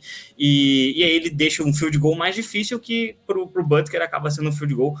momento ali, e aí ele deixa um field goal mais difícil, que pro Butker acaba sendo um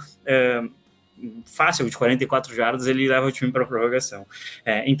field goal fácil, de 44 jardas, ele leva o time para a prorrogação.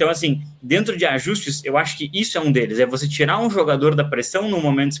 Então, assim, dentro de ajustes, eu acho que isso é um deles, você tirar um jogador da pressão num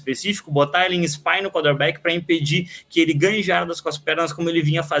momento específico, botar ele em spy no quarterback para impedir que ele ganhe jardas com as pernas, como ele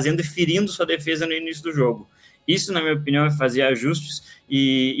vinha fazendo e ferindo sua defesa no início do jogo. Isso, na minha opinião, é fazer ajustes,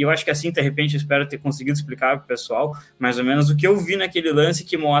 e eu acho que assim, de repente, eu espero ter conseguido explicar para o pessoal mais ou menos o que eu vi naquele lance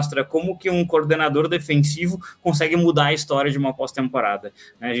que mostra como que um coordenador defensivo consegue mudar a história de uma pós-temporada.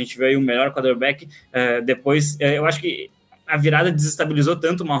 A gente vê aí o melhor quarterback, depois, eu acho que a virada desestabilizou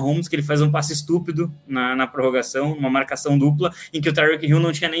tanto o Mahomes que ele faz um passe estúpido na prorrogação, uma marcação dupla, em que o Tyreek Hill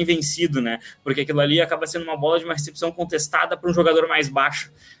não tinha nem vencido, né? Porque aquilo ali acaba sendo uma bola de uma recepção contestada para um jogador mais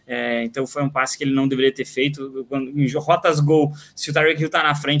baixo. Então foi um passe que ele não deveria ter feito. Em rotas gol, se o Tyreek Hill está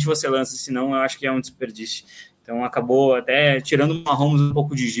na frente, você lança, senão eu acho que é um desperdício. Então acabou até tirando o Mahomes um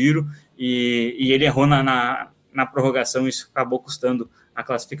pouco de giro, e ele errou na prorrogação, isso acabou custando a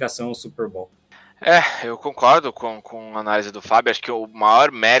classificação ao Super Bowl. Eu concordo com a análise do Fábio. Acho que o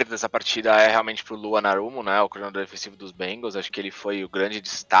maior mérito dessa partida é realmente pro Lua Narumo, né, o coordenador defensivo dos Bengals. Acho que ele foi o grande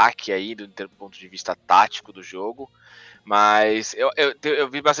destaque aí do ponto de vista tático do jogo. Mas eu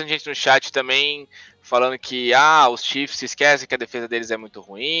vi bastante gente no chat também falando que os Chiefs se esquecem que a defesa deles é muito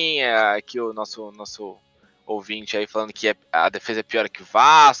ruim. Aqui o nosso ouvinte aí falando que a defesa é pior que o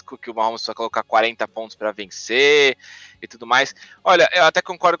Vasco, que o Mahomes vai colocar 40 pontos para vencer e tudo mais. Olha, eu até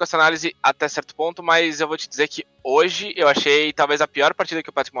concordo com essa análise até certo ponto, mas eu vou te dizer que hoje eu achei talvez a pior partida que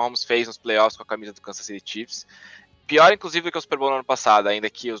o Patrick Mahomes fez nos playoffs com a camisa do Kansas City Chiefs. Pior, inclusive, do que o Super Bowl no ano passado, ainda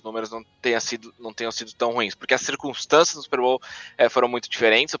que os números não tenham sido tão ruins, porque as circunstâncias do Super Bowl foram muito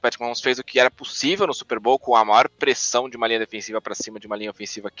diferentes. O Patrick Mahomes fez o que era possível no Super Bowl, com a maior pressão de uma linha defensiva para cima de uma linha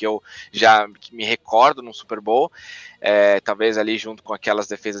ofensiva que eu já me recordo no Super Bowl, talvez ali junto com aquelas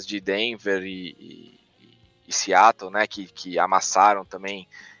defesas de Denver e Seattle, né, que amassaram também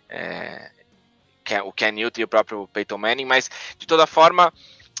o Ken Newton e o próprio Peyton Manning, mas de toda forma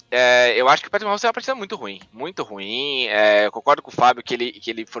eu acho que o Patrick Mahomes é uma partida muito ruim, muito ruim. Eu concordo com o Fábio que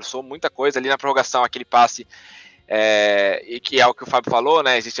ele forçou muita coisa ali na prorrogação, aquele passe, e que é o que o Fábio falou,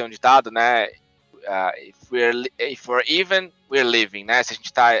 né? Existe um ditado, né? If we're even, we're living, né? Se a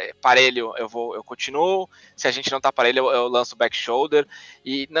gente tá parelho, eu continuo. Se a gente não tá parelho, eu lanço o back shoulder.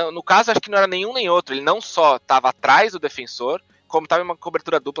 E no caso, acho que não era nenhum nem outro. Ele não só estava atrás do defensor, como estava em uma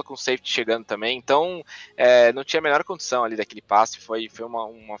cobertura dupla com o safety chegando também, então não tinha a menor condição ali daquele passe, foi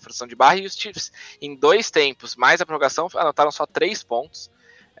uma forçação de barra, e os Chiefs, em 2 tempos, mais a prorrogação, anotaram só 3 pontos,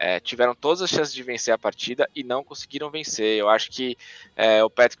 tiveram todas as chances de vencer a partida e não conseguiram vencer. Eu acho que o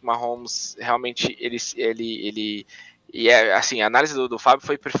Patrick Mahomes, realmente, ele assim, a análise do Fábio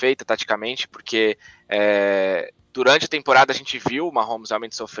foi perfeita taticamente, porque durante a temporada a gente viu o Mahomes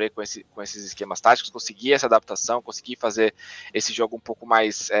realmente sofrer com esses esquemas táticos, conseguir essa adaptação, conseguir fazer esse jogo um pouco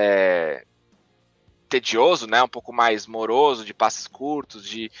mais tedioso, né, um pouco mais moroso, de passes curtos,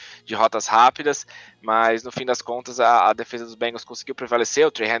 de rotas rápidas, mas no fim das contas a defesa dos Bengals conseguiu prevalecer.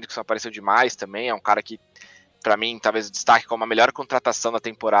 O Trey Hendrickson apareceu demais também, é um cara que, para mim, talvez destaque como a melhor contratação da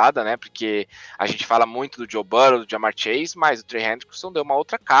temporada, né? Porque a gente fala muito do Joe Burrow, do Ja'Marr Chase, mas o Trey Hendrickson deu uma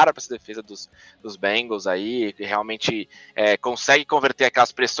outra cara para essa defesa dos Bengals aí, que realmente consegue converter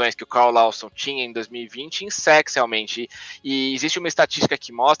aquelas pressões que o Carl Lawson tinha em 2020 em sacks, realmente. E existe uma estatística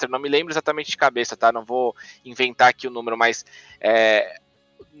que mostra, não me lembro exatamente de cabeça, tá? Não vou inventar aqui o número, mas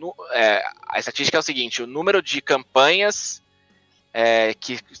a estatística é o seguinte: o número de campanhas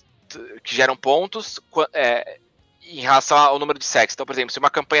que geram pontos em relação ao número de sacks. Então, por exemplo, se uma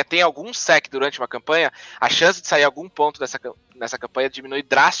campanha tem algum sack durante uma campanha, a chance de sair algum ponto nessa campanha diminui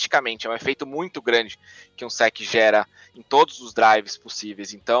drasticamente. É um efeito muito grande que um sack gera em todos os drives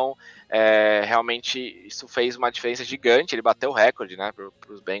possíveis. Então, realmente, isso fez uma diferença gigante. Ele bateu o recorde, né,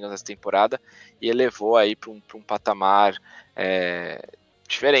 para os Bengals nessa temporada e elevou aí para um patamar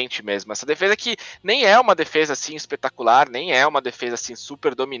diferente mesmo. Essa defesa que nem é uma defesa assim espetacular, nem é uma defesa assim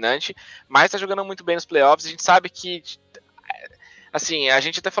super dominante, mas tá jogando muito bem nos playoffs. A gente sabe que, assim, a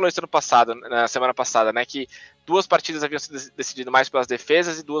gente até falou isso na semana passada, né, que 2 partidas haviam sido decididas mais pelas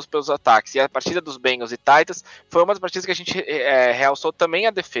defesas e 2 pelos ataques. E a partida dos Bengals e Titans foi uma das partidas que a gente realçou também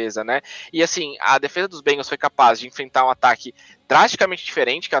a defesa, né? E assim, a defesa dos Bengals foi capaz de enfrentar um ataque drasticamente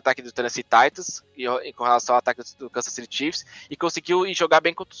diferente, que é o ataque do Tennessee Titans, com relação ao ataque do Kansas City Chiefs, e conseguiu jogar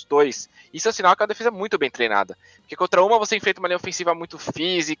bem contra os dois. Isso é um sinal que é uma defesa muito bem treinada. Porque contra uma você enfrenta uma linha ofensiva muito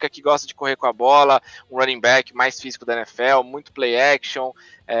física, que gosta de correr com a bola, um running back mais físico da NFL, muito play action,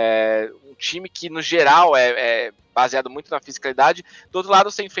 um time que no geral baseado muito na fisicalidade. Do outro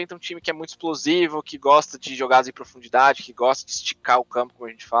lado, você enfrenta um time que é muito explosivo, que gosta de jogadas em profundidade, que gosta de esticar o campo, como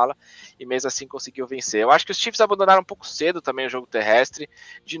a gente fala, e mesmo assim conseguiu vencer. Eu acho que os Chiefs abandonaram um pouco cedo também o jogo terrestre.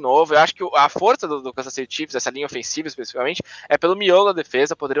 De novo, eu acho que a força do Kansas City Chiefs, essa linha ofensiva especificamente, é pelo miolo da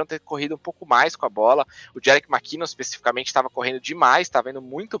defesa. Poderiam ter corrido um pouco mais com a bola. O Jerick McKinnon especificamente estava correndo demais, estava indo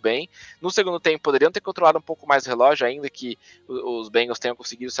muito bem. No segundo tempo poderiam ter controlado um pouco mais o relógio, ainda que os Bengals tenham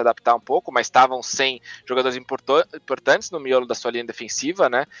conseguido se adaptar um pouco, mas estavam sem jogadores importantes no miolo da sua linha defensiva,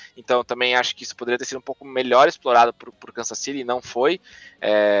 né? Então também acho que isso poderia ter sido um pouco melhor explorado por Kansas City, e não foi.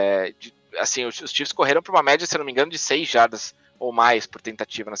 Assim, os Chiefs correram por uma média, se não me engano, de 6 jardas ou mais por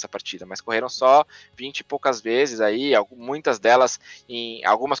tentativa nessa partida, mas correram só 20 e poucas vezes aí, muitas delas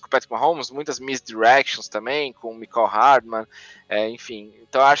algumas com o Patrick Mahomes, muitas misdirections também, com o Mecole Hardman, enfim.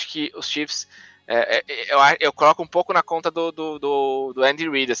 Então acho que os Chiefs, eu coloco um pouco na conta do Andy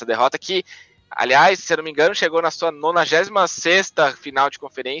Reid, essa derrota que, aliás, se eu não me engano, chegou na sua 96ª final de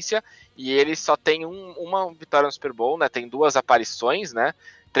conferência, e ele só tem uma vitória no Super Bowl, né? Tem 2 aparições, né?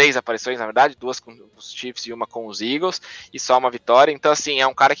 3 aparições, na verdade, 2 com os Chiefs e uma com os Eagles, e só uma vitória. Então, assim, é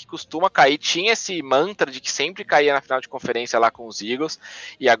um cara que costuma cair, tinha esse mantra de que sempre caía na final de conferência lá com os Eagles,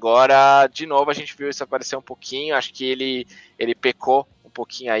 e agora, de novo, a gente viu isso aparecer um pouquinho. Acho que ele pecou um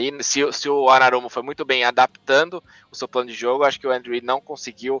pouquinho aí. Se o Anarumo foi muito bem adaptando o seu plano de jogo, acho que o Andrew Reid não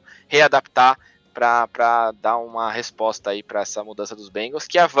conseguiu readaptar para dar uma resposta aí para essa mudança dos Bengals,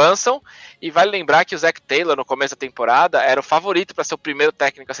 que avançam. E vale lembrar que o Zach Taylor, no começo da temporada, era o favorito para ser o primeiro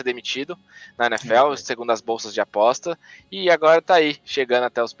técnico a ser demitido na NFL, segundo as bolsas de aposta, e agora tá aí, chegando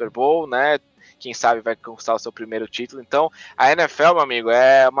até o Super Bowl, né? Quem sabe vai conquistar o seu primeiro título. Então, a NFL, meu amigo,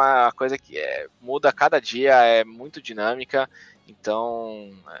 é uma coisa que muda a cada dia, é muito dinâmica. Então,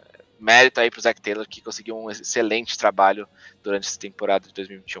 mérito aí pro Zach Taylor, que conseguiu um excelente trabalho durante essa temporada de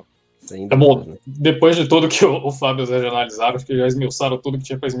 2021. Bom, depois de tudo que o Fábio e o Zé já analisaram, acho que já esmiuçaram tudo que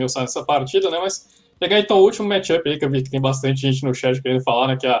tinha para esmiuçar nessa partida, né? Mas pegar então o último matchup aí, que eu vi que tem bastante gente no chat querendo falar,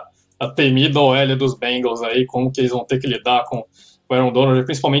 né? Que é a temida OL dos Bengals aí, como que eles vão ter que lidar com o Aaron Donald,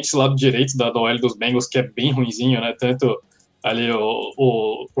 principalmente esse lado direito da OL dos Bengals, que é bem ruinzinho, né? Tanto ali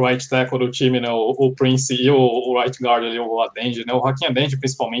o right tackle do time, né? O Prince, e o right guard ali, o Adenji, né? O Hakeem Adenji,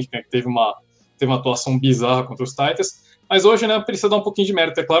 principalmente, né? Que teve uma atuação bizarra contra os Titans. Mas hoje, né, precisa dar um pouquinho de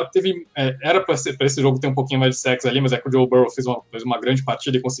mérito. É claro que era para esse jogo ter um pouquinho mais de sacks ali, mas é que o Joe Burrow fez uma grande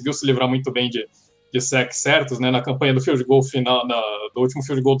partida e conseguiu se livrar muito bem de sacks certos, né? Na campanha do field goal final, do último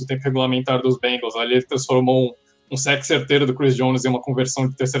field goal do tempo regulamentar dos Bengals, ali ele transformou um sack certeiro do Chris Jones em uma conversão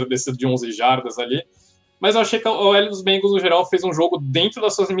de terceira descida de 11 jardas ali. Mas eu achei que a OL dos Bengals, no geral, fez um jogo dentro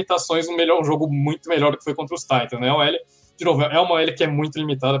das suas limitações, um jogo muito melhor do que foi contra os Titans, né? A OL, de novo, é uma OL que é muito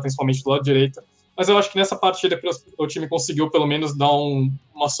limitada, principalmente do lado direito. Mas eu acho que nessa partida o time conseguiu pelo menos dar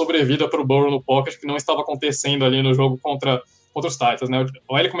uma sobrevida para o Burrow no pocket, que não estava acontecendo ali no jogo contra os Titans, né?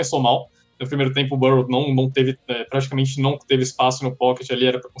 O OL começou mal. No primeiro tempo o Burrow praticamente não teve espaço no pocket ali,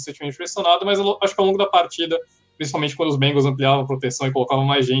 era constantemente pressionado, mas eu acho que ao longo da partida, principalmente quando os Bengals ampliavam a proteção e colocavam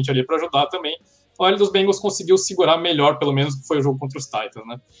mais gente ali para ajudar também, o OL dos Bengals conseguiu segurar melhor, pelo menos, do que foi o jogo contra os Titans,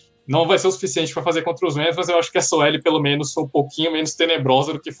 né? Não vai ser o suficiente para fazer contra os Rams, mas eu acho que essa OL, pelo menos, foi um pouquinho menos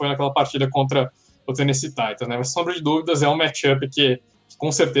tenebrosa do que foi naquela partida contra o Tennessee Titans, né? Mas, sem sombra de dúvidas, é um matchup que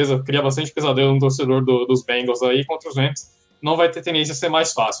com certeza cria bastante pesadelo no torcedor dos Bengals aí contra os Rams. Não vai ter tendência a ser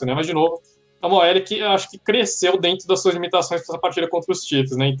mais fácil, né? Mas, de novo, é uma OL que eu acho que cresceu dentro das suas limitações com essa partida contra os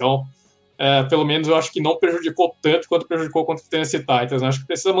Chiefs, né? Então, pelo menos eu acho que não prejudicou tanto quanto prejudicou contra o Tennessee Titans, né? Acho que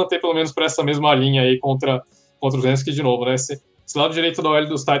precisa manter pelo menos por essa mesma linha aí contra os Rams, que, de novo, né? Esse lado direito da OL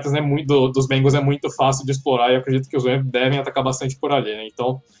dos Titans, né, dos Bengals, é muito fácil de explorar, e eu acredito que os Rams devem atacar bastante por ali, né?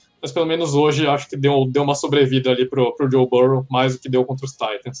 Então, mas pelo menos hoje acho que deu uma sobrevida ali pro Joe Burrow, mais do que deu contra os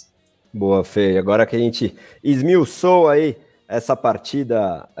Titans. Boa, Fê. Agora que a gente esmiuçou aí essa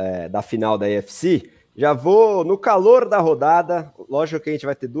partida da final da AFC, já vou no calor da rodada. Lógico que a gente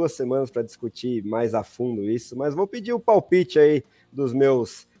vai ter 2 semanas para discutir mais a fundo isso, mas vou pedir o palpite aí dos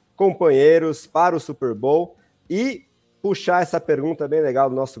meus companheiros para o Super Bowl e puxar essa pergunta bem legal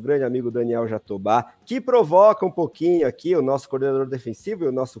do nosso grande amigo Daniel Jatobá, que provoca um pouquinho aqui o nosso coordenador defensivo e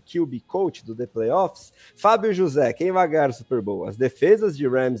o nosso QB coach do The Playoffs. Fábio José, quem vai ganhar o Super Bowl? As defesas de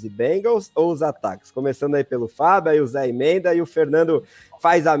Rams e Bengals ou os ataques? Começando aí pelo Fábio, aí o Zé emenda e o Fernando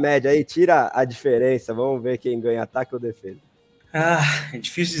faz a média aí, tira a diferença. Vamos ver quem ganha, ataque ou defesa. É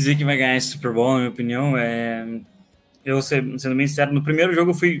difícil dizer quem vai ganhar esse Super Bowl, na minha opinião. Eu, sendo bem sincero, no primeiro jogo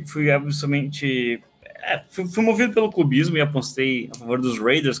eu fui absolutamente Fui movido pelo clubismo e apostei a favor dos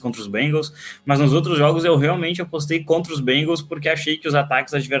Raiders contra os Bengals, mas nos outros jogos eu realmente apostei contra os Bengals porque achei que os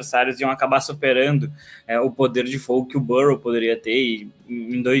ataques adversários iam acabar superando o poder de fogo que o Burrow poderia ter, e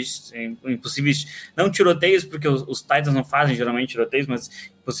em possíveis, não tiroteios, porque os Titans não fazem geralmente tiroteios,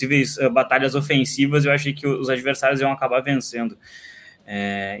 mas possíveis batalhas ofensivas, eu achei que os adversários iam acabar vencendo.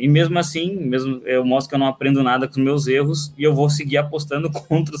 E mesmo assim, eu mostro que eu não aprendo nada com os meus erros e eu vou seguir apostando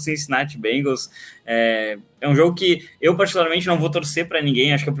contra o Cincinnati Bengals. É um jogo que eu particularmente não vou torcer para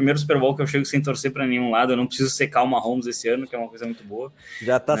ninguém, acho que é o primeiro Super Bowl que eu chego sem torcer para nenhum lado, eu não preciso secar o Mahomes esse ano, que é uma coisa muito boa.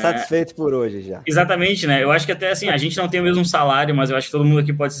 Já tá satisfeito por hoje, já. Exatamente, né? Eu acho que até assim, a gente não tem o mesmo salário, mas eu acho que todo mundo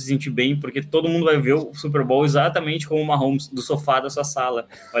aqui pode se sentir bem, porque todo mundo vai ver o Super Bowl exatamente como o Mahomes, do sofá da sua sala.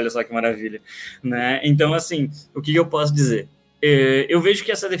 Olha só que maravilha, né? Então, assim, o que eu posso dizer? Eu vejo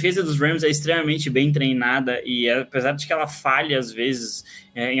que essa defesa dos Rams é extremamente bem treinada e apesar de que ela falha às vezes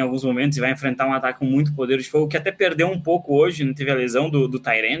em alguns momentos e vai enfrentar um ataque com muito poder de fogo, que até perdeu um pouco hoje, não teve a lesão do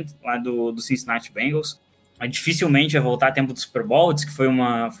tight end lá do Cincinnati Bengals, dificilmente vai voltar a tempo do Super Bowl, diz que foi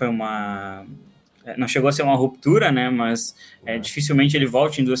uma não chegou a ser uma ruptura, né, mas dificilmente ele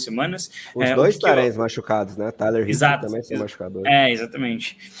volte em 2 semanas. Os dois tarens machucados, né? Tyler Higbee também foi machucado.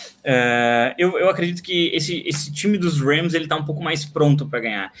 Exatamente. Eu acredito que esse time dos Rams ele tá um pouco mais pronto para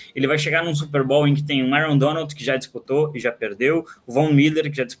ganhar. Ele vai chegar num Super Bowl em que tem um Aaron Donald que já disputou e já perdeu, o Von Miller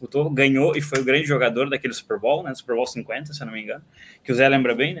que já disputou, ganhou e foi o grande jogador daquele Super Bowl, né? Super Bowl 50, se eu não me engano, que o Zé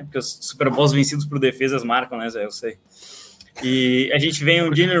lembra bem, né? Porque os Super Bowls vencidos por defesas marcam, né, Zé? Eu sei. E a gente vem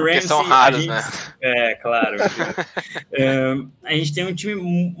o Jalen Ramsey. Que são raros, né? Claro. A gente tem um time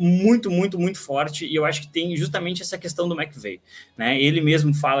muito, muito, muito forte e eu acho que tem justamente essa questão do McVay, né? Ele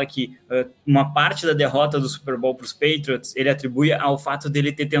mesmo fala que uma parte da derrota do Super Bowl para os Patriots ele atribui ao fato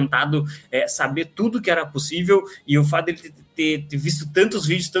dele ter tentado saber tudo que era possível e o fato dele ter visto tantos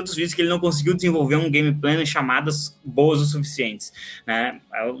vídeos que ele não conseguiu desenvolver um game plan e chamadas boas o suficientes, né?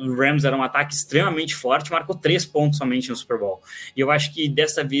 O Rams era um ataque extremamente forte, marcou 3 pontos somente no Super Bowl. E eu acho que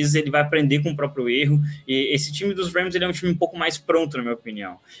dessa vez ele vai aprender com o próprio erro. E esse time dos Rams ele é um time um pouco mais pronto, na minha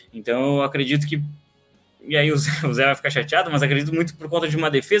opinião. Então eu acredito que, e aí o Zé vai ficar chateado, mas acredito muito por conta de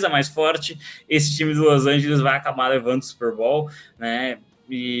uma defesa mais forte, esse time do Los Angeles vai acabar levando o Super Bowl, né?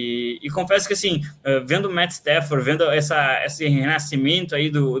 E confesso que, assim, vendo o Matt Stafford, vendo esse renascimento aí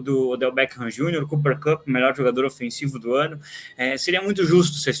do Odell Beckham Jr., Cooper Kupp, melhor jogador ofensivo do ano, seria muito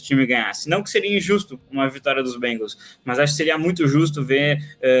justo se esse time ganhasse. Não que seria injusto uma vitória dos Bengals, mas acho que seria muito justo ver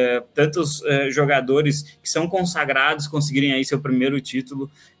tantos jogadores que são consagrados conseguirem aí seu primeiro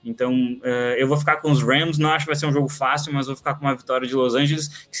título. Então, eu vou ficar com os Rams, não acho que vai ser um jogo fácil, mas vou ficar com uma vitória de Los Angeles,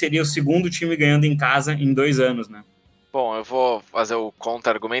 que seria o segundo time ganhando em casa em 2 anos, né? Bom, eu vou fazer o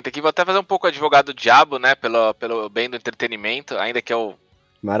contra-argumento aqui, vou até fazer um pouco advogado diabo, né, pelo bem do entretenimento, ainda que eu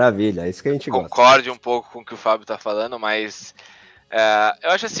Maravilha, é isso que a gente concorde um pouco com o que o Fábio tá falando, mas eu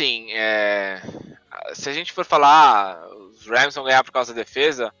acho assim, se a gente for falar os Rams vão ganhar por causa da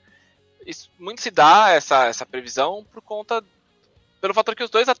defesa, isso muito se dá essa previsão pelo fator que os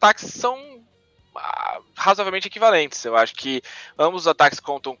dois ataques são razoavelmente equivalentes. Eu acho que ambos os ataques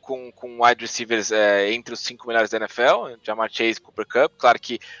contam com wide receivers entre os 5 melhores da NFL, Ja'Marr Chase e Cooper Kupp. Claro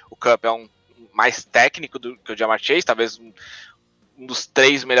que o Kupp é um mais técnico do que o Ja'Marr Chase, talvez um dos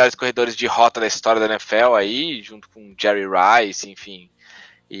 3 melhores corredores de rota da história da NFL aí, junto com Jerry Rice, enfim,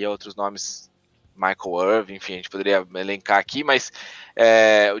 e outros nomes, Michael Irvin, enfim, a gente poderia elencar aqui, mas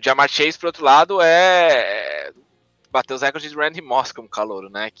o Ja'Marr Chase, por outro lado, bateu os recordes de Randy Moss como calouro,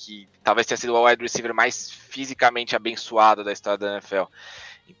 né? Que talvez tenha sido o wide receiver mais fisicamente abençoado da história da NFL.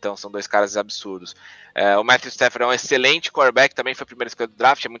 Então são 2 caras absurdos. O Matthew Stafford é um excelente quarterback, também foi a primeira escolha do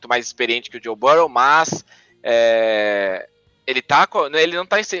draft, é muito mais experiente que o Joe Burrow, mas ele não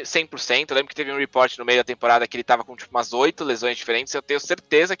tá em 100%. Eu lembro que teve um report no meio da temporada que ele tava com tipo umas 8 lesões diferentes. Eu tenho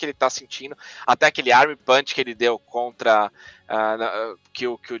certeza que ele tá sentindo. Até aquele arm punch que ele deu contra que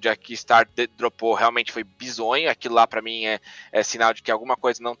o Jackie Star dropou realmente foi bizonho. Aquilo lá pra mim é sinal de que alguma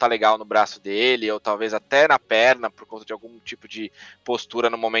coisa não tá legal no braço dele, ou talvez até na perna, por conta de algum tipo de postura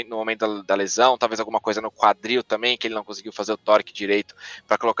no momento da lesão, talvez alguma coisa no quadril também, que ele não conseguiu fazer o torque direito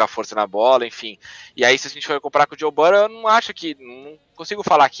para colocar força na bola, enfim. E aí, se a gente for comparar com o Joe Burrow, eu não consigo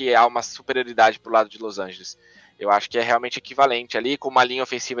falar que há uma superioridade pro lado de Los Angeles. Eu acho que é realmente equivalente ali, com uma linha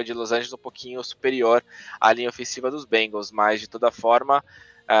ofensiva de Los Angeles um pouquinho superior à linha ofensiva dos Bengals, mas de toda forma,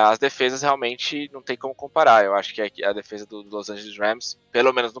 as defesas realmente não tem como comparar. Eu acho que a defesa do Los Angeles Rams,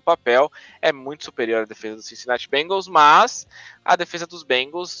 pelo menos no papel, é muito superior à defesa do Cincinnati Bengals, mas a defesa dos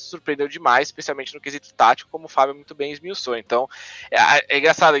Bengals surpreendeu demais, especialmente no quesito tático, como o Fábio muito bem esmiuçou. Então, é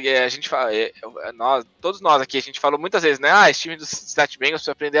engraçado, a gente fala, todos nós aqui, a gente falou muitas vezes, né? Esse time do Cincinnati Bengals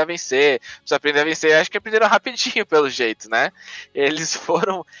precisa aprender a vencer, acho que aprenderam rapidinho, pelo jeito, né? Eles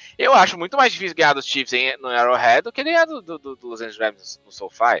foram, eu acho muito mais difícil ganhar dos Chiefs no Arrowhead do que ganhar do Los Angeles Rams no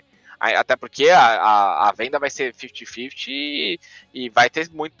SoFi. Até porque a venda vai ser 50-50 e vai ter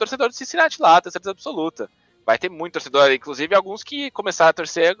muito torcedor de Cincinnati lá, tenho certeza absoluta. Vai ter muito torcedor, inclusive alguns que começaram a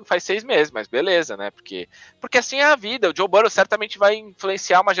torcer faz 6 meses, mas beleza, né? Porque assim é a vida. O Joe Burrow certamente vai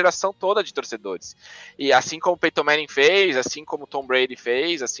influenciar uma geração toda de torcedores. E assim como o Peyton Manning fez, assim como o Tom Brady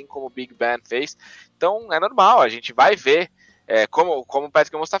fez, assim como o Big Ben fez. Então é normal, a gente vai ver. Como o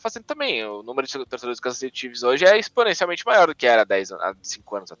Patrick Mahomes está fazendo também. O número de torcedores do Kansas City Chiefs hoje é exponencialmente maior do que era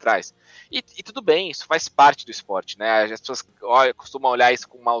 5 anos atrás. E tudo bem, isso faz parte do esporte, né? As pessoas costumam olhar isso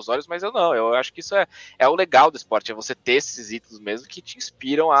com maus olhos, mas eu não. Eu acho que isso é o legal do esporte, é você ter esses ídolos mesmo que te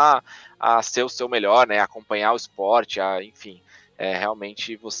inspiram a ser o seu melhor, né? A acompanhar o esporte, enfim.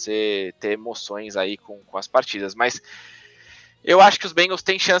 Realmente você ter emoções aí com as partidas. Mas eu acho que os Bengals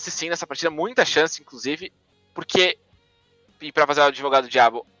têm chance sim nessa partida, muita chance, inclusive, porque... E para fazer o advogado do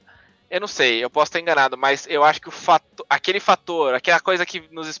diabo, eu não sei, eu posso estar enganado, mas eu acho que aquele fator, aquela coisa que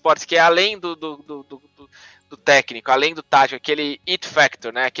nos esportes que é além do técnico, além do tático, aquele it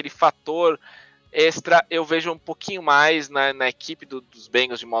factor, né? Aquele fator extra, eu vejo um pouquinho mais na equipe dos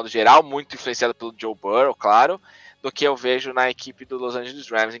Bengals de modo geral, muito influenciado pelo Joe Burrow, claro, do que eu vejo na equipe do Los Angeles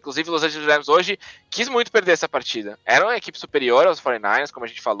Rams. Inclusive, o Los Angeles Rams hoje quis muito perder essa partida. Era uma equipe superior aos 49ers, como a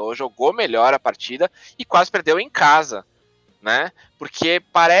gente falou, jogou melhor a partida e quase perdeu em casa. Né? Porque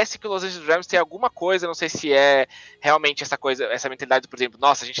parece que o Los Angeles Rams tem alguma coisa, não sei se é realmente essa mentalidade, por exemplo,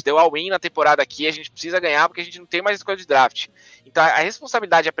 nossa, a gente deu all-in na temporada aqui, a gente precisa ganhar porque a gente não tem mais escolha de draft. Então a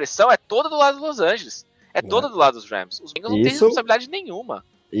responsabilidade, a pressão é toda do lado dos Los Angeles, toda do lado dos Rams. Os Bengals não têm responsabilidade nenhuma.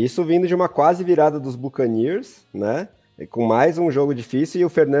 Isso vindo de uma quase virada dos Buccaneers, né? Com mais um jogo difícil, e o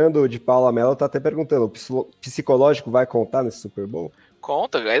Fernando de Paula Mello tá até perguntando, o psicológico vai contar nesse Super Bowl?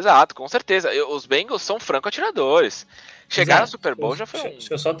 Conta, exato, com certeza. Os Bengals são franco-atiradores. Chegar no Super Bowl já foi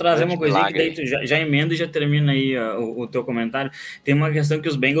Deixa eu só trazer uma coisinha que daí tu já emenda e já termina aí o teu comentário. Tem uma questão que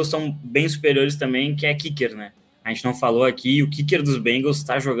os Bengals são bem superiores também, que é kicker, né? A gente não falou aqui, o kicker dos Bengals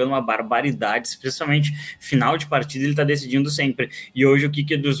está jogando uma barbaridade, especialmente final de partida, ele está decidindo sempre. E hoje o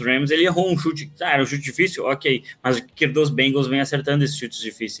kicker dos Rams, ele errou um chute, era um chute difícil? Ok, mas o kicker dos Bengals vem acertando esses chutes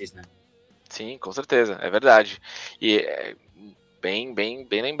difíceis, né? Sim, com certeza, é verdade. E bem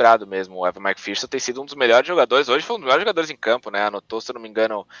lembrado mesmo, o Evan McPherson tem sido um dos melhores jogadores, hoje foi um dos melhores jogadores em campo, né, anotou, se eu não me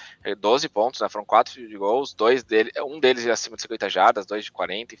engano, 12 pontos, né, foram 4 de gols, um deles acima de 50 jardas, 2 de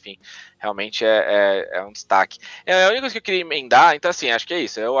 40, enfim, realmente é um destaque. A única coisa que eu queria emendar, então assim, acho que é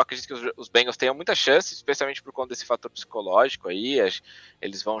isso, eu acredito que os Bengals tenham muita chance, especialmente por conta desse fator psicológico aí,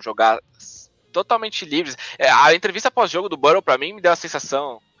 eles vão jogar totalmente livres. A entrevista pós-jogo do Burrow, pra mim, me deu a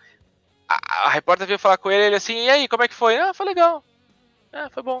sensação, a repórter veio falar com ele assim, e aí, como é que foi? Foi legal.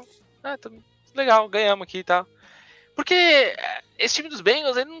 Foi bom. Legal, ganhamos aqui e tal. Porque esse time dos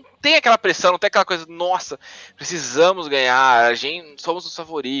Bengals, ele não tem aquela pressão, não tem aquela coisa, nossa, precisamos ganhar, somos os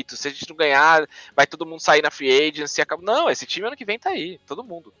favoritos, se a gente não ganhar, vai todo mundo sair na free agency. Não, esse time ano que vem tá aí, todo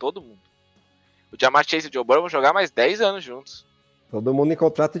mundo. O Ja'Marr Chase e o Joe Burrow vão jogar mais 10 anos juntos. Todo mundo em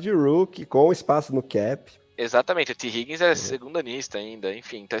contrato de rookie, com espaço no cap. Exatamente, o T. Higgins é segundanista ainda,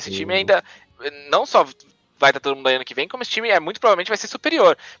 enfim, então esse time ainda, não só vai estar todo mundo aí ano que vem, como esse time muito provavelmente vai ser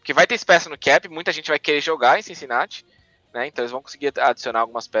superior, porque vai ter espaço no cap, muita gente vai querer jogar em Cincinnati, né, então eles vão conseguir adicionar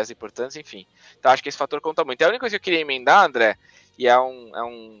algumas peças importantes, enfim. Então acho que esse fator conta muito. A única coisa que eu queria emendar, André, e é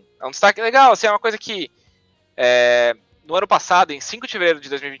um destaque legal, assim, é uma coisa que no ano passado, em 5 de fevereiro de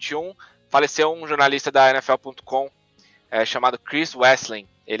 2021, faleceu um jornalista da NFL.com chamado Chris Wesseling.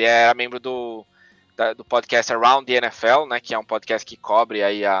 Ele era membro do podcast Around the NFL, né, que é um podcast que cobre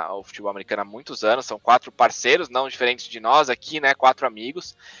aí o futebol americano há muitos anos. São 4 parceiros, não diferentes de nós aqui, né, 4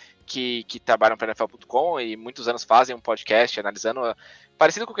 amigos que trabalham para NFL.com e muitos anos fazem um podcast analisando,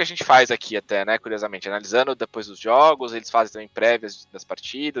 parecido com o que a gente faz aqui até, né, curiosamente, analisando depois dos jogos, eles fazem também prévias das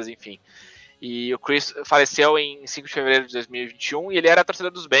partidas, enfim. E o Chris faleceu em 5 de fevereiro de 2021 e ele era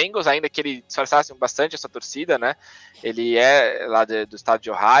torcedor dos Bengals, ainda que ele disfarçasse bastante essa torcida, né? Ele é lá do estado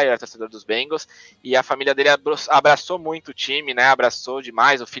de Ohio, era torcedor dos Bengals, e a família dele abraçou muito o time, né? Abraçou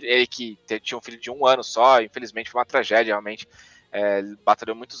demais. Ele que tinha um filho de 1 ano só, infelizmente foi uma tragédia, realmente. Ele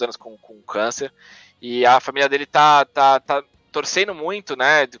batalhou muitos anos com câncer, e a família dele tá torcendo muito,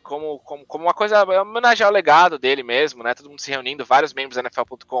 né, como uma coisa, homenagear o legado dele mesmo, né, todo mundo se reunindo, vários membros da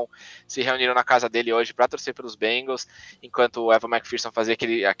NFL.com se reuniram na casa dele hoje para torcer pelos Bengals, enquanto o Evan McPherson fazia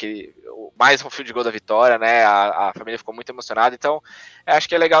mais um field goal da vitória, né, a família ficou muito emocionada, então acho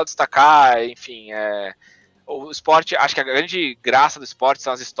que é legal destacar, enfim, o esporte, acho que a grande graça do esporte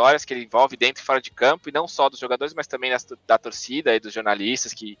são as histórias que ele envolve dentro e fora de campo, e não só dos jogadores, mas também da torcida e dos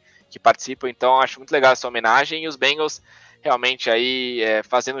jornalistas que participam, então acho muito legal essa homenagem, e os Bengals realmente aí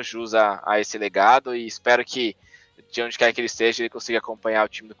fazendo jus a esse legado, e espero que de onde quer que ele esteja, ele consiga acompanhar o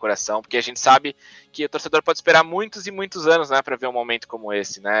time do coração, porque a gente sabe que o torcedor pode esperar muitos e muitos anos, né, para ver um momento como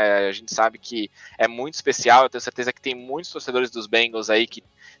esse, né, a gente sabe que é muito especial, eu tenho certeza que tem muitos torcedores dos Bengals aí que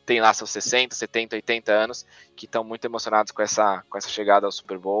tem lá seus 60, 70, 80 anos, que estão muito emocionados com essa chegada ao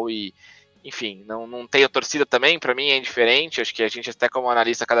Super Bowl, e enfim, não tenho torcida também, para mim é indiferente, acho que a gente até como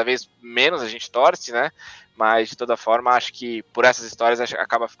analista cada vez menos a gente torce, né, mas de toda forma acho que por essas histórias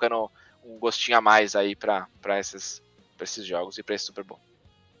acaba ficando um gostinho a mais aí para esses jogos e para esse Super Bowl.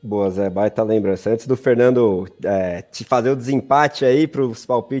 Boa, Zé, baita lembrança. Antes do Fernando te fazer o desempate aí para os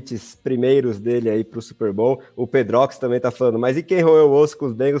palpites primeiros dele aí para o Super Bowl, o Pedrox também tá falando, mas e quem roeu o osso com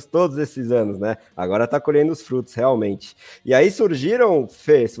os Bengals todos esses anos, né? Agora tá colhendo os frutos, realmente. E aí surgiram,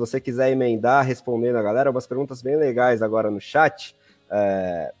 Fê, se você quiser emendar, respondendo a galera, umas perguntas bem legais agora no chat.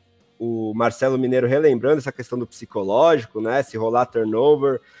 O Marcelo Mineiro relembrando essa questão do psicológico, né? Se rolar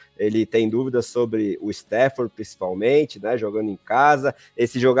turnover, ele tem dúvidas sobre o Stafford, principalmente, né? Jogando em casa.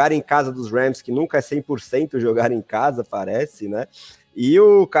 Esse jogar em casa dos Rams, que nunca é 100% jogar em casa, parece, né? E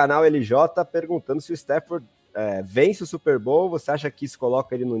o canal LJ perguntando se o Stafford vence o Super Bowl. Você acha que isso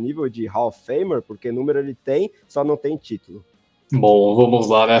coloca ele no nível de Hall of Famer? Porque número ele tem, só não tem título. Bom, vamos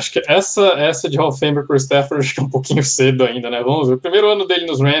lá, né? Acho que essa de Hall of Famer pro Stafford acho que é um pouquinho cedo ainda, né? Vamos ver. O primeiro ano dele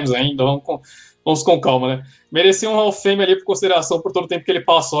nos Rams ainda, vamos com calma, né? Merecia um Hall of Fame ali por consideração por todo o tempo que ele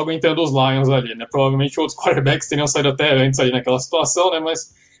passou aguentando os Lions ali, né? Provavelmente outros quarterbacks teriam saído até antes aí naquela situação, né?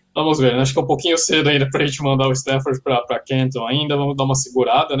 Mas vamos ver, né? Acho que é um pouquinho cedo ainda pra gente mandar o Stafford pra Canton ainda, vamos dar uma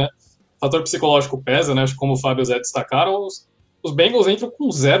segurada, né? O fator psicológico pesa, né? Acho que como o Fábio e o Zé destacaram, os Bengals entram com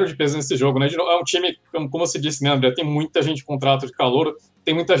 0 de peso nesse jogo, né? É um time, como você disse, né, André? Tem muita gente com contrato de calor,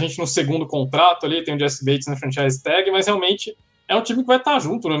 tem muita gente no segundo contrato ali, tem o Jesse Bates na franchise tag, mas realmente é um time que vai estar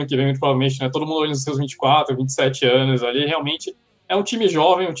junto no ano que vem, muito provavelmente, né? Todo mundo olhando nos seus 24, 27 anos ali, realmente é um time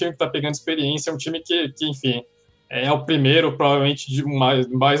jovem, um time que está pegando experiência, é um time que, enfim, é o primeiro, provavelmente, de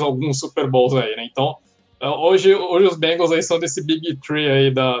mais alguns Super Bowls aí, né? Então, hoje os Bengals aí são desse Big Three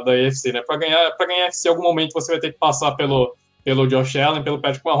aí da AFC, né? Para ganhar a AFC, em algum momento você vai ter que passar pelo Josh Allen, pelo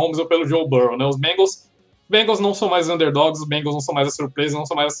Patrick Mahomes ou pelo Joe Burrow, né? Os Bengals não são mais underdogs, os Bengals não são mais a surpresa, não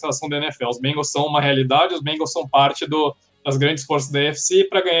são mais a sensação da NFL. Os Bengals são uma realidade, os Bengals são parte das grandes forças da AFC, e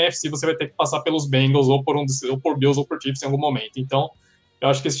para ganhar a AFC você vai ter que passar pelos Bengals ou por Bills ou por Chiefs em algum momento. Então, eu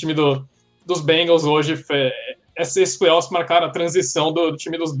acho que esse time dos Bengals hoje, esses playoffs marcaram a transição do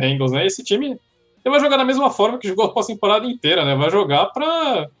time dos Bengals, né? Esse time vai jogar da mesma forma que jogou a pós-temporada inteira, né? Vai jogar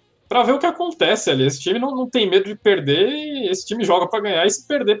para ver o que acontece ali. Esse time não tem medo de perder, e esse time joga para ganhar, e se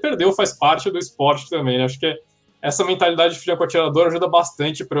perder, perdeu, faz parte do esporte também, né? Acho que essa mentalidade de filho com atirador ajuda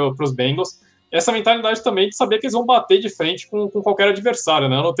bastante para os Bengals. Essa mentalidade também de saber que eles vão bater de frente com qualquer adversário,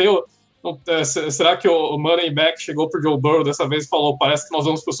 né? Eu não tenho... será que o Money Back chegou pro Joe Burrow dessa vez e falou, parece que nós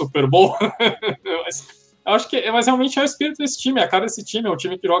vamos pro Super Bowl? Mas realmente é o espírito desse time, é a cara desse time, é um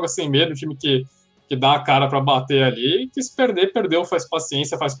time que joga sem medo, um time que dá a cara para bater ali, e que se perder, perdeu, faz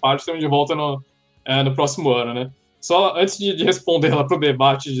paciência, faz parte, estamos de volta no próximo ano, né? Só antes de responder lá pro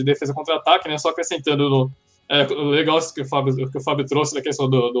debate de defesa contra ataque, né? Só acrescentando legal isso que o Fábio trouxe da questão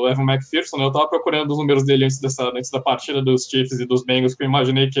do Evan McPherson, né? Eu estava procurando os números dele antes da partida dos Chiefs e dos Bengals, que eu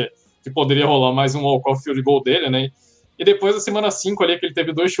imaginei que poderia rolar mais um walk-off field goal dele, né? E depois da semana 5 ali, que ele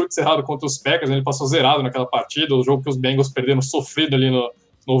teve 2 chutes errados contra os Packers, né? Ele passou zerado naquela partida, o jogo que os Bengals perderam sofrido ali no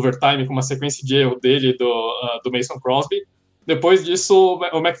overtime, com uma sequência de erro dele do Mason Crosby. Depois disso,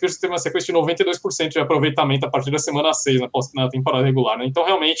 o McPherson teve uma sequência de 92% de aproveitamento a partir da semana 6 na temporada regular, né? Então,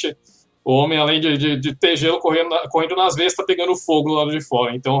 realmente, o homem, além de ter gelo correndo nas veias, está pegando fogo do lado de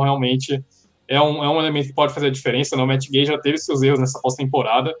fora. Então, realmente, é um elemento que pode fazer a diferença, né? O Matt Gay já teve seus erros nessa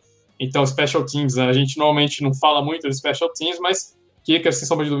pós-temporada. Então, Special Teams, né? A gente normalmente não fala muito de Special Teams, mas kicker, sem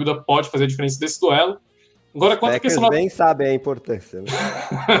sombra de dúvida, pode fazer a diferença desse duelo. Agora, quanto a questão... bem sabem a importância, né?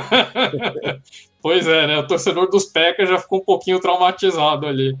 Pois é, né? O torcedor dos Packers já ficou um pouquinho traumatizado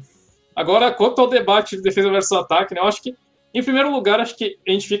ali. Agora, quanto ao debate de defesa versus ataque, né? Eu acho que, em primeiro lugar, acho que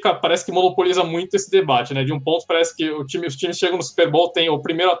a gente parece que monopoliza muito esse debate, né? De um ponto, parece que os times chegam no Super Bowl, tem o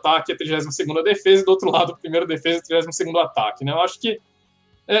primeiro ataque e a 32ª defesa, e do outro lado, o primeiro defesa e a 32º ataque, né? Eu acho que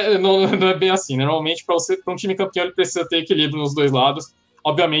Não é bem assim, né? Normalmente, para um time campeão, ele precisa ter equilíbrio nos dois lados.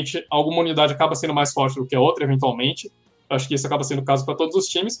 Obviamente, alguma unidade acaba sendo mais forte do que a outra, eventualmente. Acho que isso acaba sendo o caso para todos os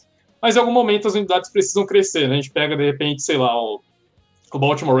times. Mas em algum momento as unidades precisam crescer, né? A gente pega, de repente, sei lá, o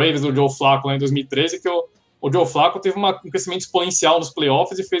Baltimore Ravens do Joe Flacco lá em 2013, que o Joe Flacco teve um crescimento exponencial nos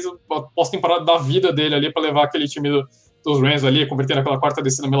playoffs e fez a pós-temporada da vida dele ali para levar aquele time dos Rams ali, convertendo aquela quarta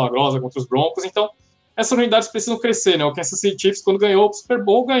descida milagrosa contra os Broncos. Então, essas unidades precisam crescer, né? O Kansas City Chiefs, quando ganhou o Super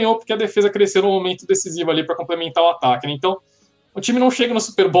Bowl, ganhou porque a defesa cresceu no momento decisivo ali para complementar o ataque, né? Então, o time não chega no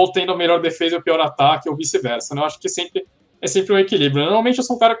Super Bowl tendo a melhor defesa e o pior ataque, ou vice-versa, né? Eu acho que é sempre um equilíbrio. Normalmente eu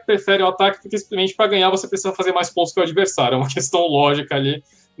sou um cara que prefere o ataque porque simplesmente para ganhar você precisa fazer mais pontos que o adversário. É uma questão lógica ali,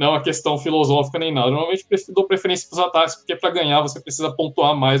 não é uma questão filosófica nem nada. Normalmente dou preferência para os ataques porque para ganhar você precisa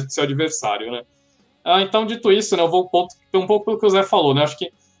pontuar mais do que seu adversário, né? Então, dito isso, né, eu vou um pouco pelo que o Zé falou, né? Acho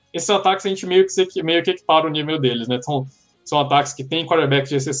que esses ataques a gente meio que equipara o nível deles, né? São ataques que tem quarterback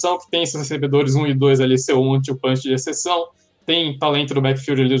de exceção, que tem esses recebedores 1 e 2 ali, seu anti o punch de exceção, tem talento do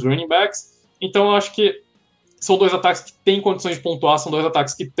backfield ali dos running backs. Então, eu acho que são dois ataques que têm condições de pontuar, são dois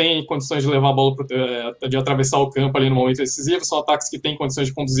ataques que têm condições de levar a bola, de atravessar o campo ali no momento decisivo, são ataques que têm condições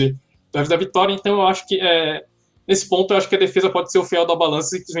de conduzir da vitória. Então, eu acho que nesse ponto, eu acho que a defesa pode ser o fiel da balança,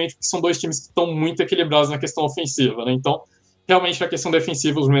 simplesmente porque são dois times que estão muito equilibrados na questão ofensiva, né? Então, realmente, na questão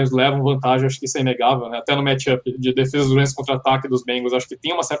defensiva, os Rams levam vantagem, acho que isso é inegável, né? Até no matchup de defesa dos Rams contra ataque dos Bengals, acho que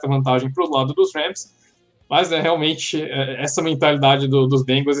tem uma certa vantagem para o lado dos Rams, mas, né, realmente, essa mentalidade dos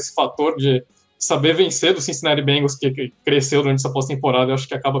Bengals, esse fator de saber vencer do Cincinnati Bengals, que cresceu durante essa pós-temporada, eu acho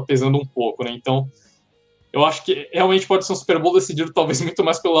que acaba pesando um pouco, né? Então, eu acho que realmente pode ser um Super Bowl decidido talvez muito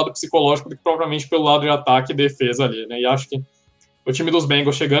mais pelo lado psicológico do que propriamente pelo lado de ataque e defesa ali, né? E acho que o time dos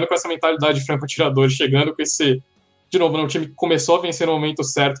Bengals chegando com essa mentalidade de franco-atirador, chegando com esse... De novo, né, o time que começou a vencer no momento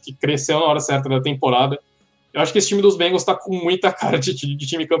certo, que cresceu na hora certa da temporada. Eu acho que esse time dos Bengals está com muita cara de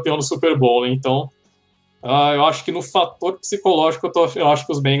time campeão no Super Bowl, né? Então, eu acho que no fator psicológico eu acho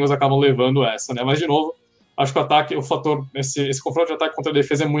que os Bengals acabam levando essa, né? Mas, de novo, acho que o ataque, o fator, esse confronto de ataque contra a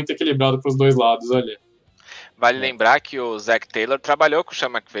defesa é muito equilibrado para os dois lados ali. Vale lembrar que o Zach Taylor trabalhou com o Sean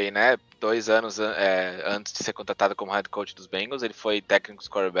McVay, né? 2 anos antes de ser contratado como head coach dos Bengals, ele foi técnico dos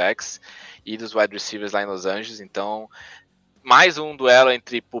quarterbacks e dos wide receivers lá em Los Angeles. Então, mais um duelo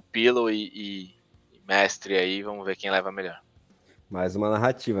entre pupilo e mestre aí, vamos ver quem leva melhor. Mais uma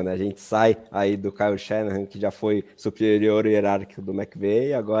narrativa, né? A gente sai aí do Kyle Shanahan, que já foi superior hierárquico do McVay,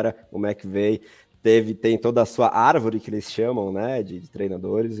 e agora o McVay tem toda a sua árvore que eles chamam, né, de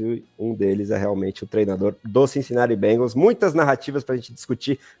treinadores, e um deles é realmente o treinador do Cincinnati Bengals. Muitas narrativas para a gente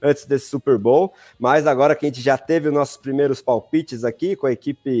discutir antes desse Super Bowl, mas agora que a gente já teve os nossos primeiros palpites aqui, com a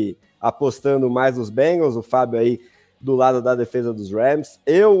equipe apostando mais nos Bengals, o Fábio aí do lado da defesa dos Rams.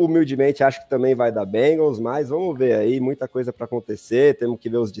 Eu, humildemente, acho que também vai dar Bengals, mas vamos ver aí, muita coisa para acontecer, temos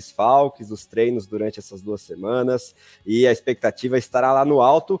que ver os desfalques, os treinos durante essas 2 semanas, e a expectativa estará lá no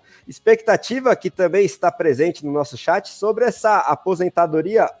alto. Expectativa que também está presente no nosso chat sobre essa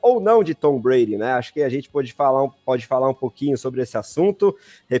aposentadoria ou não de Tom Brady, né? Acho que a gente pode falar um pouquinho sobre esse assunto.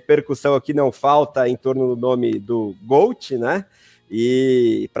 Repercussão aqui não falta em torno do nome do GOAT, né?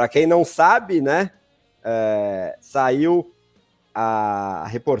 E para quem não sabe, né, saiu a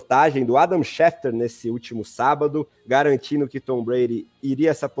reportagem do Adam Schefter nesse último sábado, garantindo que Tom Brady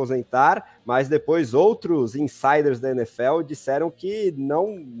iria se aposentar, mas depois outros insiders da NFL disseram que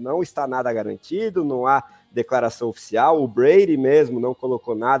não está nada garantido, não há declaração oficial, o Brady mesmo não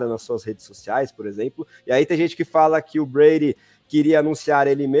colocou nada nas suas redes sociais, por exemplo, e aí tem gente que fala que o Brady queria anunciar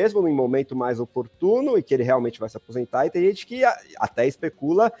ele mesmo em momento mais oportuno e que ele realmente vai se aposentar, e tem gente que até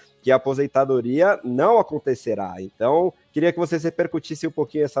especula que a aposentadoria não acontecerá. Então, queria que vocês repercutissem um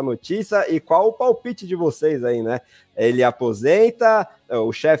pouquinho essa notícia e qual o palpite de vocês aí, né? Ele aposenta,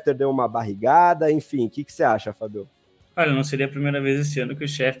 o Schefter deu uma barrigada, enfim, o que você acha, Fabio? Olha, não seria a primeira vez esse ano que o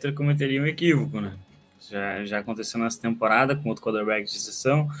Schefter cometeria um equívoco, né? Já aconteceu nessa temporada com outro quarterback de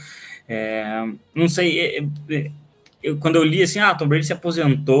exceção. Não sei... quando eu li assim, Tom Brady se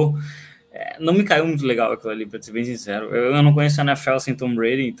aposentou, não me caiu muito legal aquilo ali, para ser bem sincero. Eu não conheço a NFL sem Tom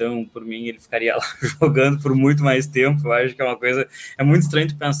Brady, então, por mim, ele ficaria lá jogando por muito mais tempo. Eu acho que é uma coisa... É muito estranho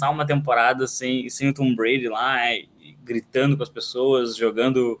de pensar uma temporada sem o Tom Brady lá, gritando com as pessoas,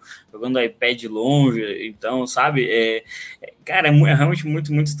 jogando iPad longe. Então, sabe? Cara, é realmente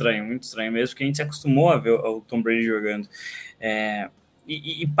muito, muito estranho mesmo, porque a gente se acostumou a ver o Tom Brady jogando.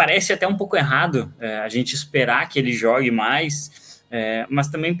 E parece até um pouco errado a gente esperar que ele jogue mais mas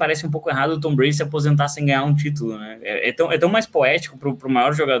também parece um pouco errado o Tom Brady se aposentar sem ganhar um título, né? É tão mais poético pro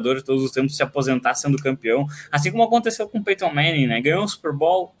maior jogador de todos os tempos se aposentar sendo campeão, assim como aconteceu com o Peyton Manning, né? Ganhou um Super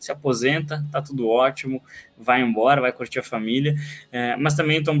Bowl, se aposenta, tá tudo ótimo, vai embora, vai curtir a família, mas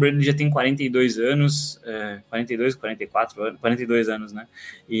também o Tom Brady já tem 42 anos, 42, 44 anos, 42 anos, né?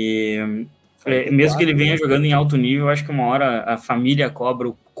 E mesmo que ele venha jogando em alto nível, acho que uma hora a família cobra,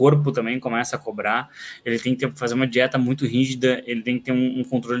 o corpo também começa a cobrar, ele tem que fazer uma dieta muito rígida, ele tem que ter um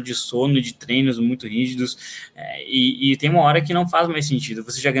controle de sono e de treinos muito rígidos, e tem uma hora que não faz mais sentido.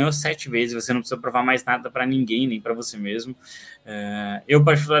 Você já ganhou 7 vezes, você não precisa provar mais nada para ninguém, nem para você mesmo. Eu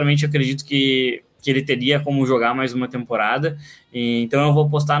particularmente acredito que ele teria como jogar mais uma temporada, então eu vou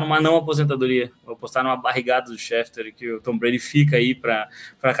apostar numa não aposentadoria, vou apostar numa barrigada do Schefter, que o Tom Brady fica aí para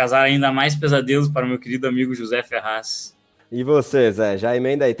causar ainda mais pesadelos para o meu querido amigo José Ferraz. E você, Zé, já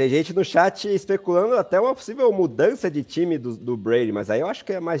emenda aí. Tem gente no chat especulando até uma possível mudança de time do Brady, mas aí eu acho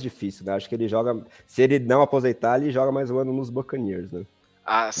que é mais difícil, né? Acho que ele joga, se ele não aposentar, ele joga mais um ano nos Buccaneers, né?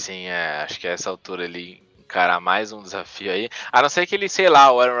 Ah, sim, acho que a essa altura ele encarar mais um desafio aí. A não ser que ele, sei lá,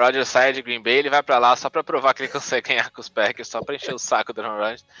 o Aaron Rodgers saia de Green Bay, ele vai pra lá só pra provar que ele consegue ganhar com os Packers, só pra encher o saco do Aaron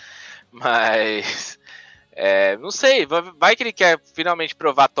Rodgers. Mas não sei, vai que ele quer finalmente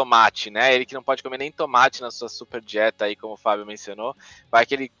provar tomate, né? Ele que não pode comer nem tomate na sua super dieta aí, como o Fábio mencionou. Vai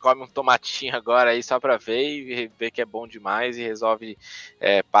que ele come um tomatinho agora aí só pra ver e ver que é bom demais e resolve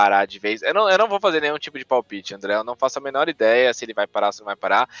parar de vez. Eu não vou fazer nenhum tipo de palpite, André. Eu não faço a menor ideia se ele vai parar ou se não vai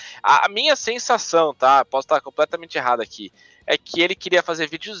parar. A minha sensação, tá? Posso estar completamente errado aqui. É que ele queria fazer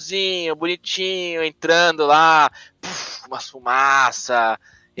videozinho, bonitinho, entrando lá, umas fumaça.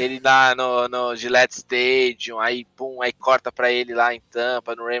 Ele lá no Gillette Stadium, aí pum, aí corta pra ele lá em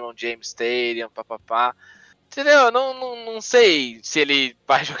Tampa, no Raymond James Stadium, papapá. Entendeu? Não sei se ele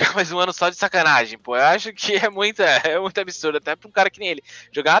vai jogar mais um ano só de sacanagem, pô. Eu acho que é muito absurdo, até pra um cara que nem ele.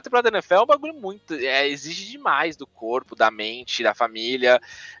 Jogar na temporada da NFL é um bagulho muito... exige demais do corpo, da mente, da família.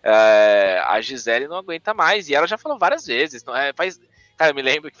 A Gisele não aguenta mais, e ela já falou várias vezes, Cara, eu me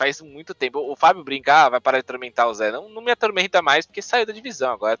lembro que faz muito tempo. O Fábio brincar, vai parar de atormentar o Zé. Não me atormenta mais, porque saiu da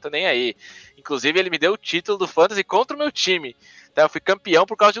divisão. Agora eu tô nem aí. Inclusive, ele me deu o título do Fantasy contra o meu time. Então, eu fui campeão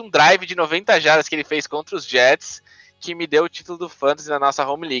por causa de um drive de 90 jardas que ele fez contra os Jets, que me deu o título do Fantasy na nossa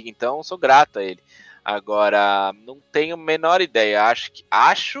Home League. Então, sou grato a ele. Agora, não tenho a menor ideia.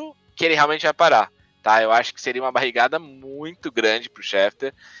 Acho que ele realmente vai parar. Tá? Eu acho que seria uma barrigada muito grande pro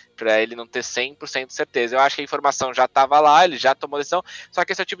Schefter, para ele não ter 100% de certeza. Eu acho que a informação já estava lá, ele já tomou decisão, só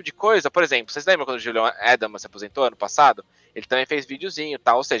que esse é o tipo de coisa, por exemplo, vocês lembram quando o Julian Edelman se aposentou ano passado? Ele também fez videozinho,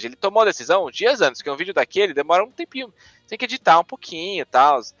 tal, ou seja, ele tomou a decisão dias antes, que um vídeo daquele demora um tempinho, tem que editar um pouquinho,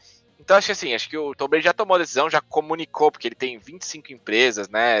 tal. Então acho que o Tom Brady já tomou a decisão, já comunicou, porque ele tem 25 empresas,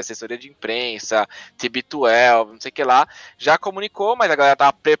 né, assessoria de imprensa, TB12, não sei o que lá, já comunicou, mas a galera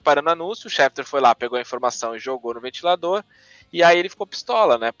tava preparando o anúncio, o Schefter foi lá, pegou a informação e jogou no ventilador. E aí ele ficou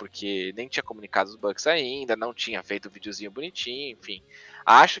pistola, né? Porque nem tinha comunicado os Bucks ainda, não tinha feito o videozinho bonitinho, enfim.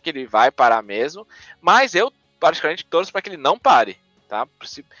 Acho que ele vai parar mesmo, mas eu particularmente torço para que ele não pare, tá?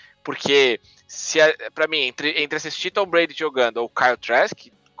 Porque para mim, entre assistir Tom Brady jogando ou Kyle Trask,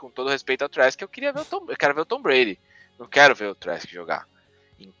 com todo respeito ao Trask, eu quero ver o Tom Brady. Não quero ver o Trask jogar.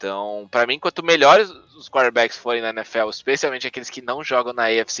 Então, para mim, quanto melhores os quarterbacks forem na NFL, especialmente aqueles que não jogam na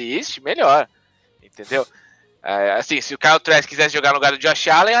AFC East, melhor. Entendeu? Assim, se o Kyle Trask quisesse jogar no lugar do Josh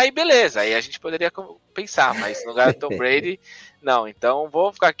Allen, aí beleza, aí a gente poderia pensar, mas no lugar do Tom Brady, não. Então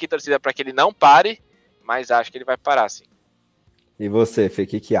vou ficar aqui torcida para que ele não pare, mas acho que ele vai parar, sim. E você, Fê, o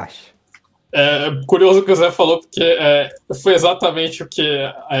que acha? É curioso o que o Zé falou, porque foi exatamente o que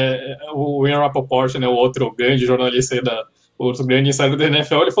o Ian Rapoport, né, o outro grande jornalista aí o outro grande insider da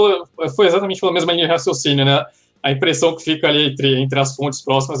NFL, ele falou, foi exatamente pela mesma linha de raciocínio, né? A impressão que fica ali entre as fontes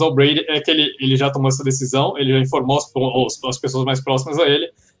próximas ao Brady é que ele já tomou essa decisão, ele já informou as pessoas mais próximas a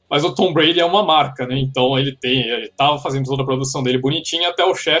ele, mas o Tom Brady é uma marca, né? Então ele estava fazendo toda a produção dele bonitinha até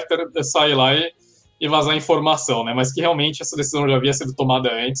o Schefter sair lá e vazar a informação, né? Mas que realmente essa decisão já havia sido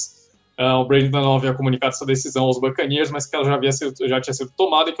tomada antes. O Brady ainda não havia comunicado essa decisão aos Buccaneers, mas que ela já tinha sido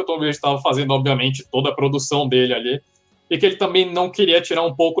tomada e que o Tom Brady estava fazendo, obviamente, toda a produção dele ali. E que ele também não queria tirar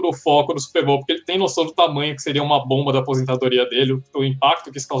um pouco do foco do Super Bowl, porque ele tem noção do tamanho que seria uma bomba da aposentadoria dele, o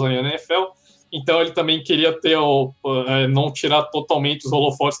impacto que isso causaria na NFL. Então ele também queria não tirar totalmente os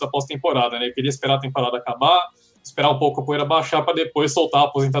holofotes da pós-temporada, né? Ele queria esperar a temporada acabar, esperar um pouco a poeira baixar para depois soltar a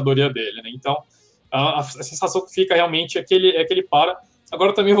aposentadoria dele, né? Então a sensação que fica realmente é que ele para.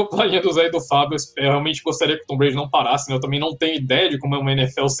 Agora também vou para a linha do Zé e do Fábio. Eu realmente gostaria que o Tom Brady não parasse, né? Eu também não tenho ideia de como é uma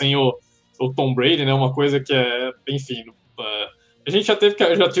NFL sem o Tom Brady, né? Uma coisa que enfim, a gente já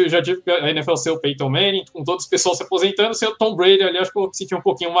tive a NFL ser o Peyton Manning, com todo esse pessoal se aposentando, ser o Tom Brady ali, acho que eu me senti um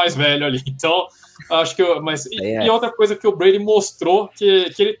pouquinho mais velho ali. Então, acho que e outra coisa que o Brady mostrou,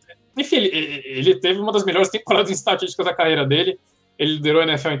 que ele, enfim, ele teve uma das melhores temporadas em estatísticas da carreira dele. Ele liderou a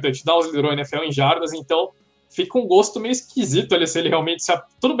NFL em touchdowns, liderou a NFL em jardas, então fica um gosto meio esquisito ali se ele realmente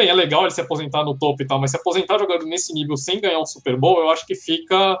tudo bem, é legal ele se aposentar no topo e tal, mas se aposentar jogando nesse nível sem ganhar um Super Bowl, eu acho que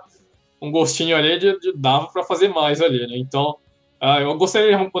fica um gostinho ali de dava para fazer mais ali, né? Então, eu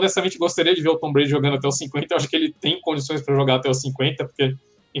honestamente gostaria de ver o Tom Brady jogando até os 50. Eu acho que ele tem condições para jogar até os 50, porque,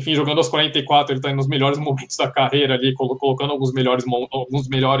 enfim, jogando aos 44, ele está nos melhores momentos da carreira ali, colocando alguns melhores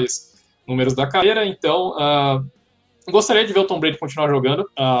números da carreira. Então, gostaria de ver o Tom Brady continuar jogando,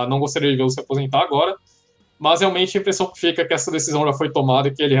 não gostaria de vê-lo se aposentar agora, mas realmente a impressão que fica é que essa decisão já foi tomada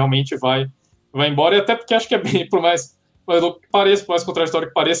e que ele realmente vai embora, e até porque acho que é bem, por mais contraditório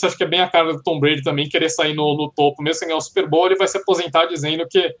que pareça, acho que é bem a cara do Tom Brady também querer sair no topo, mesmo sem ganhar o Super Bowl, ele vai se aposentar dizendo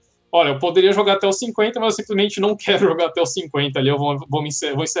que, olha, eu poderia jogar até os 50, mas eu simplesmente não quero jogar até os 50 ali, eu vou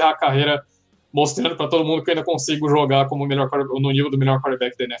encerrar a carreira mostrando para todo mundo que eu ainda consigo jogar como no nível do melhor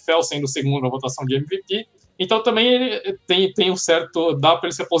quarterback da NFL, sendo o segundo na votação de MVP. Então também ele tem um certo, dá para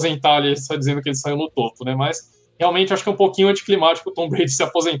ele se aposentar ali, só dizendo que ele saiu no topo, né? Mas realmente acho que é um pouquinho anticlimático o Tom Brady se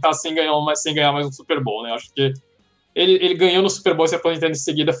aposentar sem ganhar mais um Super Bowl, né? Acho que ele ganhando o Super Bowl e se aposentando em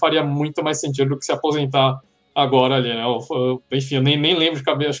seguida faria muito mais sentido do que se aposentar agora ali, né? Enfim, eu nem lembro de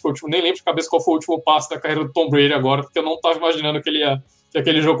cabeça, acho que nem lembro de cabeça qual foi o último passo da carreira do Tom Brady agora, porque eu não estava imaginando que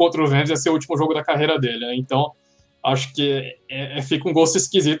aquele jogo contra os Rams ia ser o último jogo da carreira dele, né? Então, acho que fica um gosto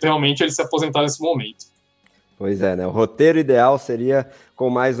esquisito realmente ele se aposentar nesse momento. Pois é, né? O roteiro ideal seria com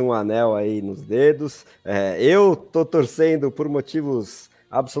mais um anel aí nos dedos. Eu tô torcendo por motivos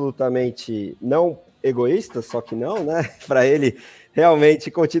absolutamente não egoístas, só que não, né? Para ele realmente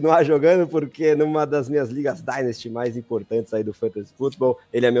continuar jogando, porque numa das minhas ligas Dynasty mais importantes aí do Fantasy Football,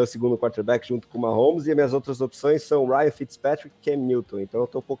 ele é meu segundo quarterback junto com o Mahomes, e minhas outras opções são Ryan Fitzpatrick e Cam Newton, então eu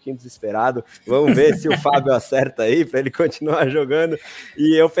tô um pouquinho desesperado. Vamos ver se o Fábio acerta aí, para ele continuar jogando,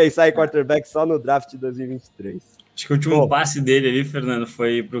 e eu pensar em quarterback só no draft de 2023. Acho que o último passe dele ali, Fernando,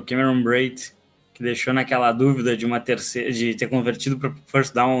 foi pro Cameron Brate, que deixou naquela dúvida de ter convertido para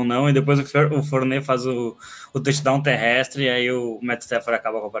first down ou não, e depois o Fournette faz o touchdown terrestre, e aí o Matt Stafford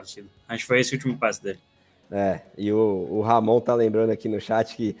acaba com a partida. Acho que foi esse o último passe dele. E o Ramon tá lembrando aqui no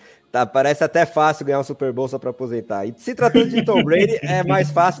chat que parece até fácil ganhar um Super Bowl só para aposentar. E se tratando de Tom Brady, é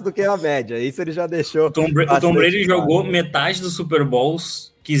mais fácil do que a média. Isso ele já deixou. O Tom Brady jogou metade dos Super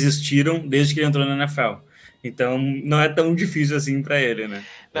Bowls que existiram desde que ele entrou na NFL. Então não é tão difícil assim para ele, né?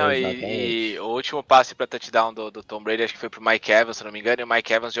 Não, e o último passe para touchdown do Tom Brady, acho que foi pro Mike Evans, se não me engano, e o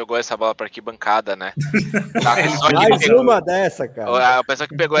Mike Evans jogou essa bola para arquibancada, né? Mais uma dessa, cara. A pessoa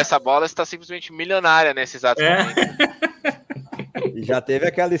que pegou essa bola está simplesmente milionária nesse exato momento. E já teve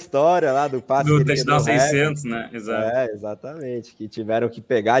aquela história lá do passe do touchdown 600, né? Exato. Exatamente, que tiveram que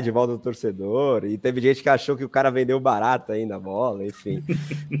pegar de volta do torcedor, e teve gente que achou que o cara vendeu barato ainda a bola, enfim.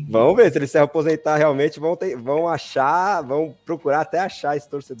 Vamos ver se ele se aposentar realmente, vão procurar até achar esse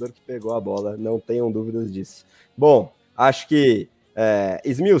torcedor que pegou a bola, não tenham dúvidas disso. Bom, acho que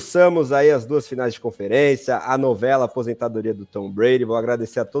esmiuçamos aí as duas finais de conferência, a novela Aposentadoria do Tom Brady. Vou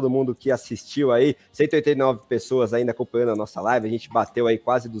agradecer a todo mundo que assistiu aí, 189 pessoas ainda acompanhando a nossa live, a gente bateu aí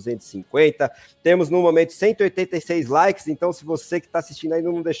quase 250, temos no momento 186 likes, então se você que está assistindo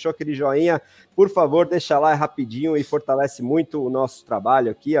ainda não deixou aquele joinha, por favor, deixa lá rapidinho e fortalece muito o nosso trabalho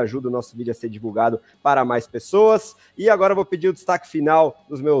aqui, ajuda o nosso vídeo a ser divulgado para mais pessoas. E agora eu vou pedir o destaque final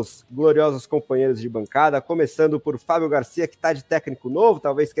dos meus gloriosos companheiros de bancada, começando por Fábio Garcia, que está de técnico novo,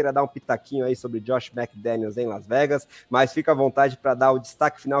 talvez queira dar um pitaquinho aí sobre Josh McDaniels em Las Vegas, mas fica à vontade para dar o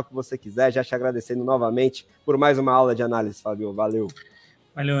destaque final que você quiser, já te agradecendo novamente por mais uma aula de análise, Fábio, valeu.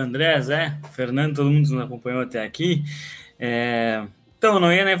 Valeu, André, Zé, Fernando, todo mundo nos acompanhou até aqui. Então,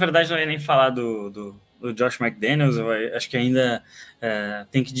 na verdade, não ia nem falar do Josh McDaniels, acho que ainda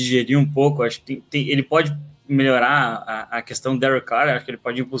tem que digerir um pouco, acho que ele pode melhorar a questão do Derek Carr, acho que ele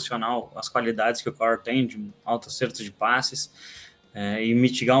pode impulsionar as qualidades que o Carr tem de alto acerto de passes e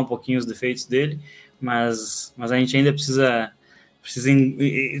mitigar um pouquinho os defeitos dele, mas a gente ainda precisa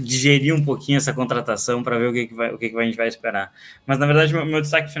digerir um pouquinho essa contratação para ver o que a gente vai esperar. Mas, na verdade, meu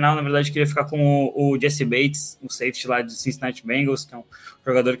destaque final, queria ficar com o Jesse Bates, o safety lá de Cincinnati Bengals, que é um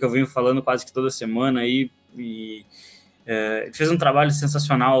jogador que eu venho falando quase que toda semana aí, e Ele fez um trabalho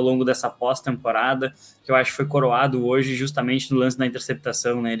sensacional ao longo dessa pós-temporada, que eu acho que foi coroado hoje justamente no lance da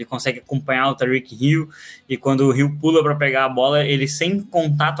interceptação, né? Ele consegue acompanhar o Tyreek Hill, e quando o Hill pula para pegar a bola, ele sem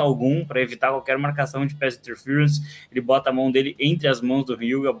contato algum, para evitar qualquer marcação de pass interference, ele bota a mão dele entre as mãos do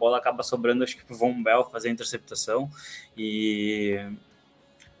Hill e a bola acaba sobrando, acho que pro Von Bell fazer a interceptação.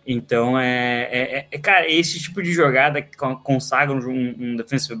 Então, cara, esse tipo de jogada que consagra um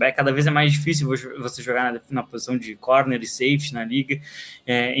defensive back, cada vez é mais difícil você jogar na posição de corner e safety na liga.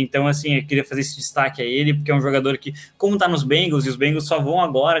 Então, assim, eu queria fazer esse destaque a ele, porque é um jogador que, como tá nos Bengals, e os Bengals só vão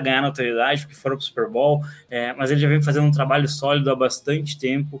agora ganhar notoriedade porque foram pro Super Bowl, mas ele já vem fazendo um trabalho sólido há bastante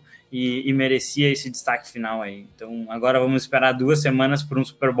tempo e merecia esse destaque final aí. Então, agora vamos esperar 2 semanas por um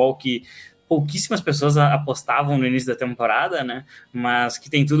Super Bowl que pouquíssimas pessoas apostavam no início da temporada, né? Mas que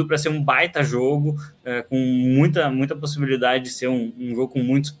tem tudo para ser um baita jogo, com muita possibilidade de ser um jogo com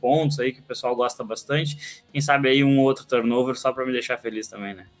muitos pontos aí, que o pessoal gosta bastante. Quem sabe aí um outro turnover só para me deixar feliz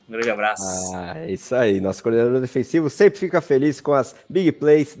também, né? Um grande abraço. É isso aí. Nosso coordenador defensivo sempre fica feliz com as big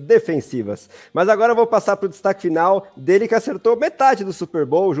plays defensivas. Mas agora eu vou passar para o destaque final dele, que acertou metade do Super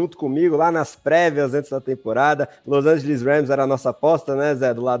Bowl junto comigo lá nas prévias antes da temporada. Los Angeles Rams era a nossa aposta, né,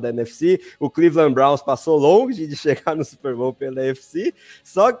 Zé, do lado da NFC. O Cleveland Browns passou longe de chegar no Super Bowl pela NFC,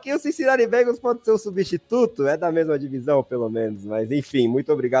 só que o Cincinnati Bengals pode ser o substituto, é da mesma divisão, pelo menos. Mas, enfim,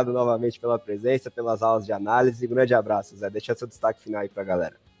 muito obrigado novamente pela presença, pelas aulas de análise. Um grande abraço, Zé. Deixa seu destaque final aí pra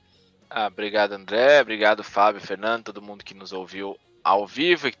galera. Obrigado, André. Obrigado, Fábio, Fernando, todo mundo que nos ouviu ao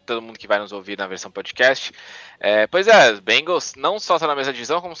vivo e todo mundo que vai nos ouvir na versão podcast. Pois é, os Bengals não só estão na mesma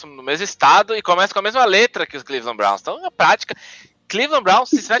divisão, como estão no mesmo estado e começam com a mesma letra que os Cleveland Browns. Então, na prática, Cleveland Browns,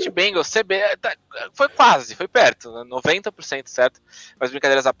 Cincinnati Bengals, CB, foi quase, foi perto, né? 90% certo, mas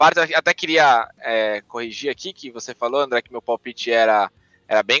brincadeiras à parte, até queria corrigir aqui, que você falou, André, que meu palpite era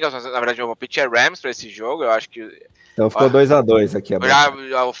Bengals, mas na verdade meu palpite é Rams para esse jogo, eu acho que... Então ficou 2-2 aqui.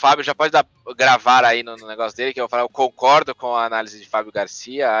 O Fábio já pode gravar aí no negócio dele, que eu falo, eu concordo com a análise de Fábio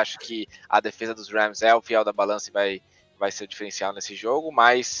Garcia, acho que a defesa dos Rams é o fiel da balança e vai ser o diferencial nesse jogo,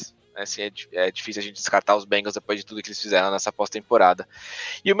 mas... Assim, é difícil a gente descartar os Bengals depois de tudo que eles fizeram nessa pós-temporada.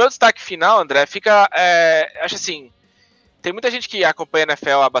 E o meu destaque final, André, fica... acho assim, tem muita gente que acompanha a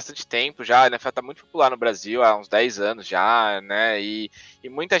NFL há bastante tempo já, a NFL está muito popular no Brasil há uns 10 anos já, né, e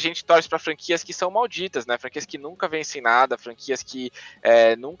muita gente torce para franquias que são malditas, né, franquias que nunca vencem nada, franquias que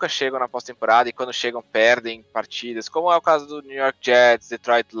nunca chegam na pós-temporada e quando chegam perdem partidas, como é o caso do New York Jets,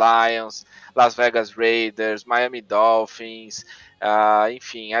 Detroit Lions, Las Vegas Raiders, Miami Dolphins...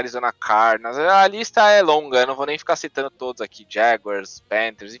 enfim, Arizona Cardinals, a lista é longa, eu não vou nem ficar citando todos aqui, Jaguars,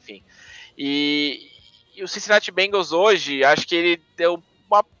 Panthers, enfim. E o Cincinnati Bengals hoje, acho que ele deu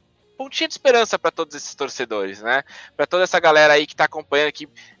uma pontinha de esperança para todos esses torcedores, né? Para toda essa galera aí que tá acompanhando, que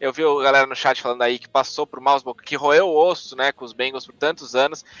eu vi a galera no chat falando aí que passou por maus bocados, que roeu o osso, né, com os Bengals por tantos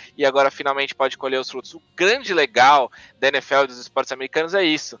anos e agora finalmente pode colher os frutos. O grande legal da NFL e dos esportes americanos é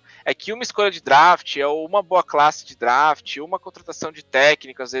isso, é que uma escolha de draft, ou uma boa classe de draft, uma contratação de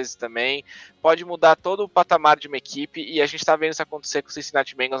técnico às vezes também, pode mudar todo o patamar de uma equipe e a gente tá vendo isso acontecer com o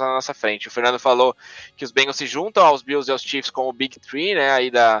Cincinnati Bengals na nossa frente. O Fernando falou que os Bengals se juntam aos Bills e aos Chiefs como o Big Three, né, aí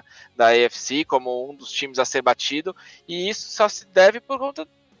da AFC, como um dos times a ser batido, e isso só se deve por conta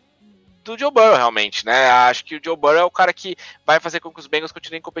do Joe Burrow, realmente, né? Acho que o Joe Burrow é o cara que vai fazer com que os Bengals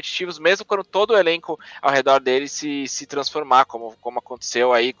continuem competitivos, mesmo quando todo o elenco ao redor dele se transformar, como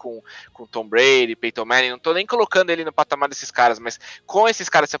aconteceu aí com Tom Brady, Peyton Manning. Não tô nem colocando ele no patamar desses caras, mas com esses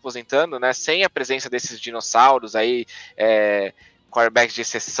caras se aposentando, né? Sem a presença desses dinossauros aí, quarterbacks de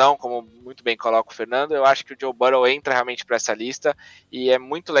exceção, como muito bem coloca o Fernando, eu acho que o Joe Burrow entra realmente para essa lista e é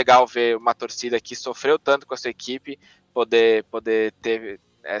muito legal ver uma torcida que sofreu tanto com a sua equipe poder ter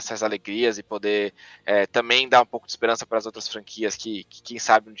essas alegrias e poder também dar um pouco de esperança para as outras franquias que quem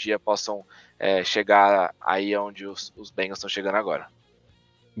sabe um dia possam chegar aí onde os Bengals estão chegando agora.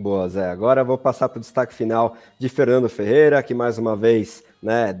 Boa, Zé. Agora eu vou passar para o destaque final de Fernando Ferreira, que mais uma vez,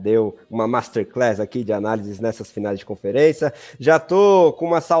 né, deu uma masterclass aqui de análises nessas finais de conferência. Já tô com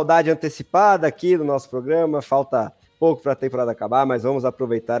uma saudade antecipada aqui do nosso programa, falta pouco para a temporada acabar, mas vamos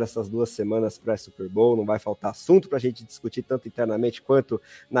aproveitar essas 2 semanas pré-Super Bowl, não vai faltar assunto para a gente discutir tanto internamente quanto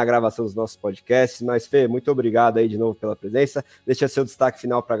na gravação dos nossos podcasts, mas Fê, muito obrigado aí de novo pela presença, deixa seu destaque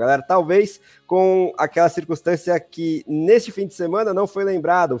final para a galera, talvez com aquela circunstância que neste fim de semana não foi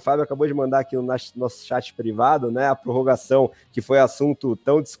lembrado, o Fábio acabou de mandar aqui no nosso chat privado, né, a prorrogação, que foi assunto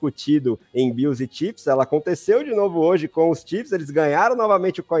tão discutido em Bills e Chiefs, ela aconteceu de novo hoje com os Chiefs, eles ganharam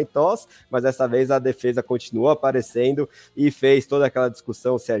novamente o coin toss, mas dessa vez a defesa continuou aparecendo e fez toda aquela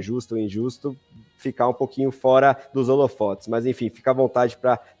discussão se é justo ou injusto ficar um pouquinho fora dos holofotes. Mas enfim, fica à vontade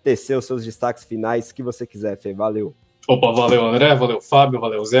para tecer os seus destaques finais que você quiser, Fê. Valeu. Opa, valeu André, valeu Fábio,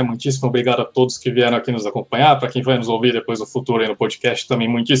 valeu Zé, muitíssimo obrigado a todos que vieram aqui nos acompanhar, para quem vai nos ouvir depois no futuro aí no podcast também,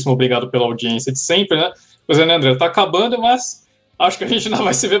 muitíssimo obrigado pela audiência de sempre, né? Pois é, né, André, tá acabando, mas acho que a gente ainda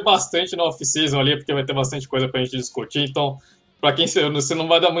vai se ver bastante no off-season ali, porque vai ter bastante coisa pra gente discutir, então, para quem você não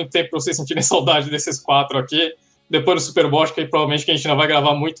vai dar muito tempo para vocês sentirem saudade desses 4 aqui, depois do Super Bowl, acho que provavelmente que a gente ainda vai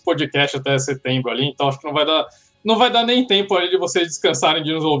gravar muito podcast até setembro ali, então acho que não vai dar nem tempo ali de vocês descansarem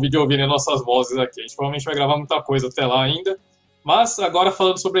de nos ouvir, de ouvirem nossas vozes aqui. A gente provavelmente vai gravar muita coisa até lá ainda. Mas agora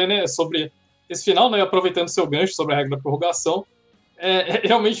falando sobre esse final, né, aproveitando seu gancho sobre a regra da prorrogação,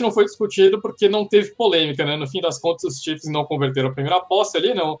 realmente não foi discutido porque não teve polêmica, né? No fim das contas, os Chiefs não converteram a primeira posse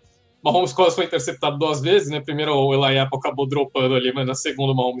ali, não. O Mahomes quase foi interceptado 2 vezes, né? Primeiro o Eli Apple acabou dropando ali, mas na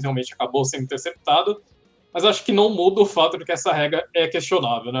segunda o Mahomes realmente acabou sendo interceptado. Mas acho que não muda o fato de que essa regra é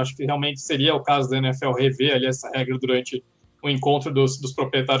questionável, né? Acho que realmente seria o caso da NFL rever ali essa regra durante o encontro dos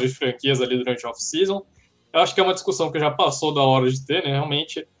proprietários de franquias ali durante a off-season. Eu acho que é uma discussão que já passou da hora de ter, né?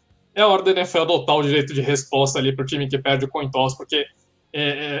 Realmente é a hora da NFL adotar o direito de resposta ali para o time que perde o coin toss, porque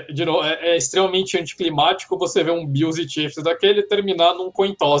é extremamente anticlimático você ver um Bills e Chiefs daquele terminar num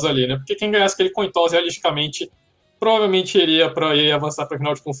coin toss ali, né? Porque quem ganhasse aquele coin toss realisticamente provavelmente iria avançar para a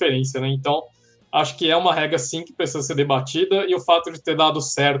final de conferência, né? Então acho que é uma regra, sim, que precisa ser debatida, e o fato de ter dado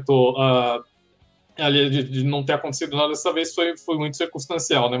certo ali, de não ter acontecido nada dessa vez foi muito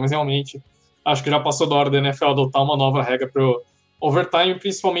circunstancial, né? Mas realmente acho que já passou da hora da NFL adotar uma nova regra para o overtime,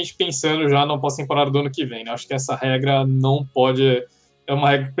 principalmente pensando já na pós-temporada do ano que vem, né? Acho que essa regra não pode... É uma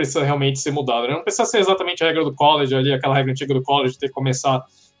regra que precisa realmente ser mudada, né? Não precisa ser exatamente a regra do college, ali, aquela regra antiga do college, de ter que começar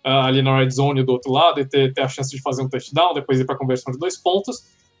ali na red zone do outro lado e ter a chance de fazer um touchdown, depois ir para a conversão de 2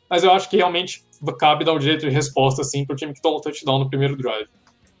 pontos, mas eu acho que realmente cabe dar o direito de resposta, assim, para o time que toma o touchdown no primeiro drive.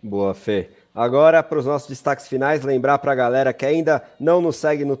 Boa, Fê. Agora, para os nossos destaques finais, lembrar para a galera que ainda não nos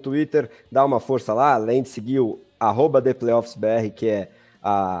segue no Twitter, dá uma força lá, além de seguir o @ThePlayoffsBR, que é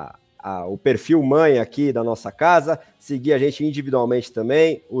o perfil mãe aqui da nossa casa, seguir a gente individualmente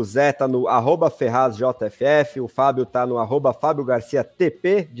também. O Zé tá no @FerrazJFF, o Fábio tá no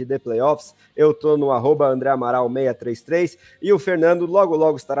 @FábioGarciaTP de The Playoffs, eu tô no @AndreAmaral633 e o Fernando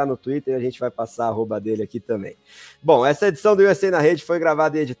logo estará no Twitter e a gente vai passar a arroba dele aqui também. Bom, essa edição do USA na Rede foi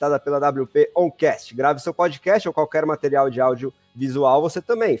gravada e editada pela WP Oncast. Grave seu podcast ou qualquer material de áudio visual, você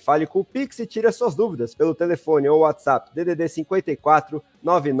também. Fale com o Pix e tire as suas dúvidas pelo telefone ou WhatsApp DDD 54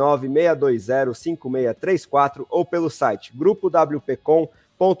 99620 5634 ou pelo site grupowpcom.com.br.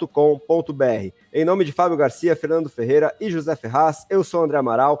 Em nome de Fábio Garcia, Fernando Ferreira e José Ferraz, eu sou o André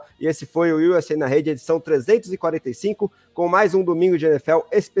Amaral e esse foi o USA na Rede, edição 345, com mais um domingo de NFL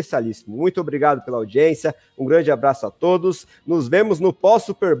especialíssimo. Muito obrigado pela audiência, um grande abraço a todos, nos vemos no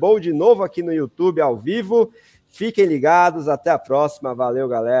pós-Super Bowl de novo aqui no YouTube ao vivo. Fiquem ligados, até a próxima, valeu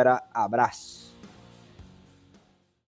galera, abraço.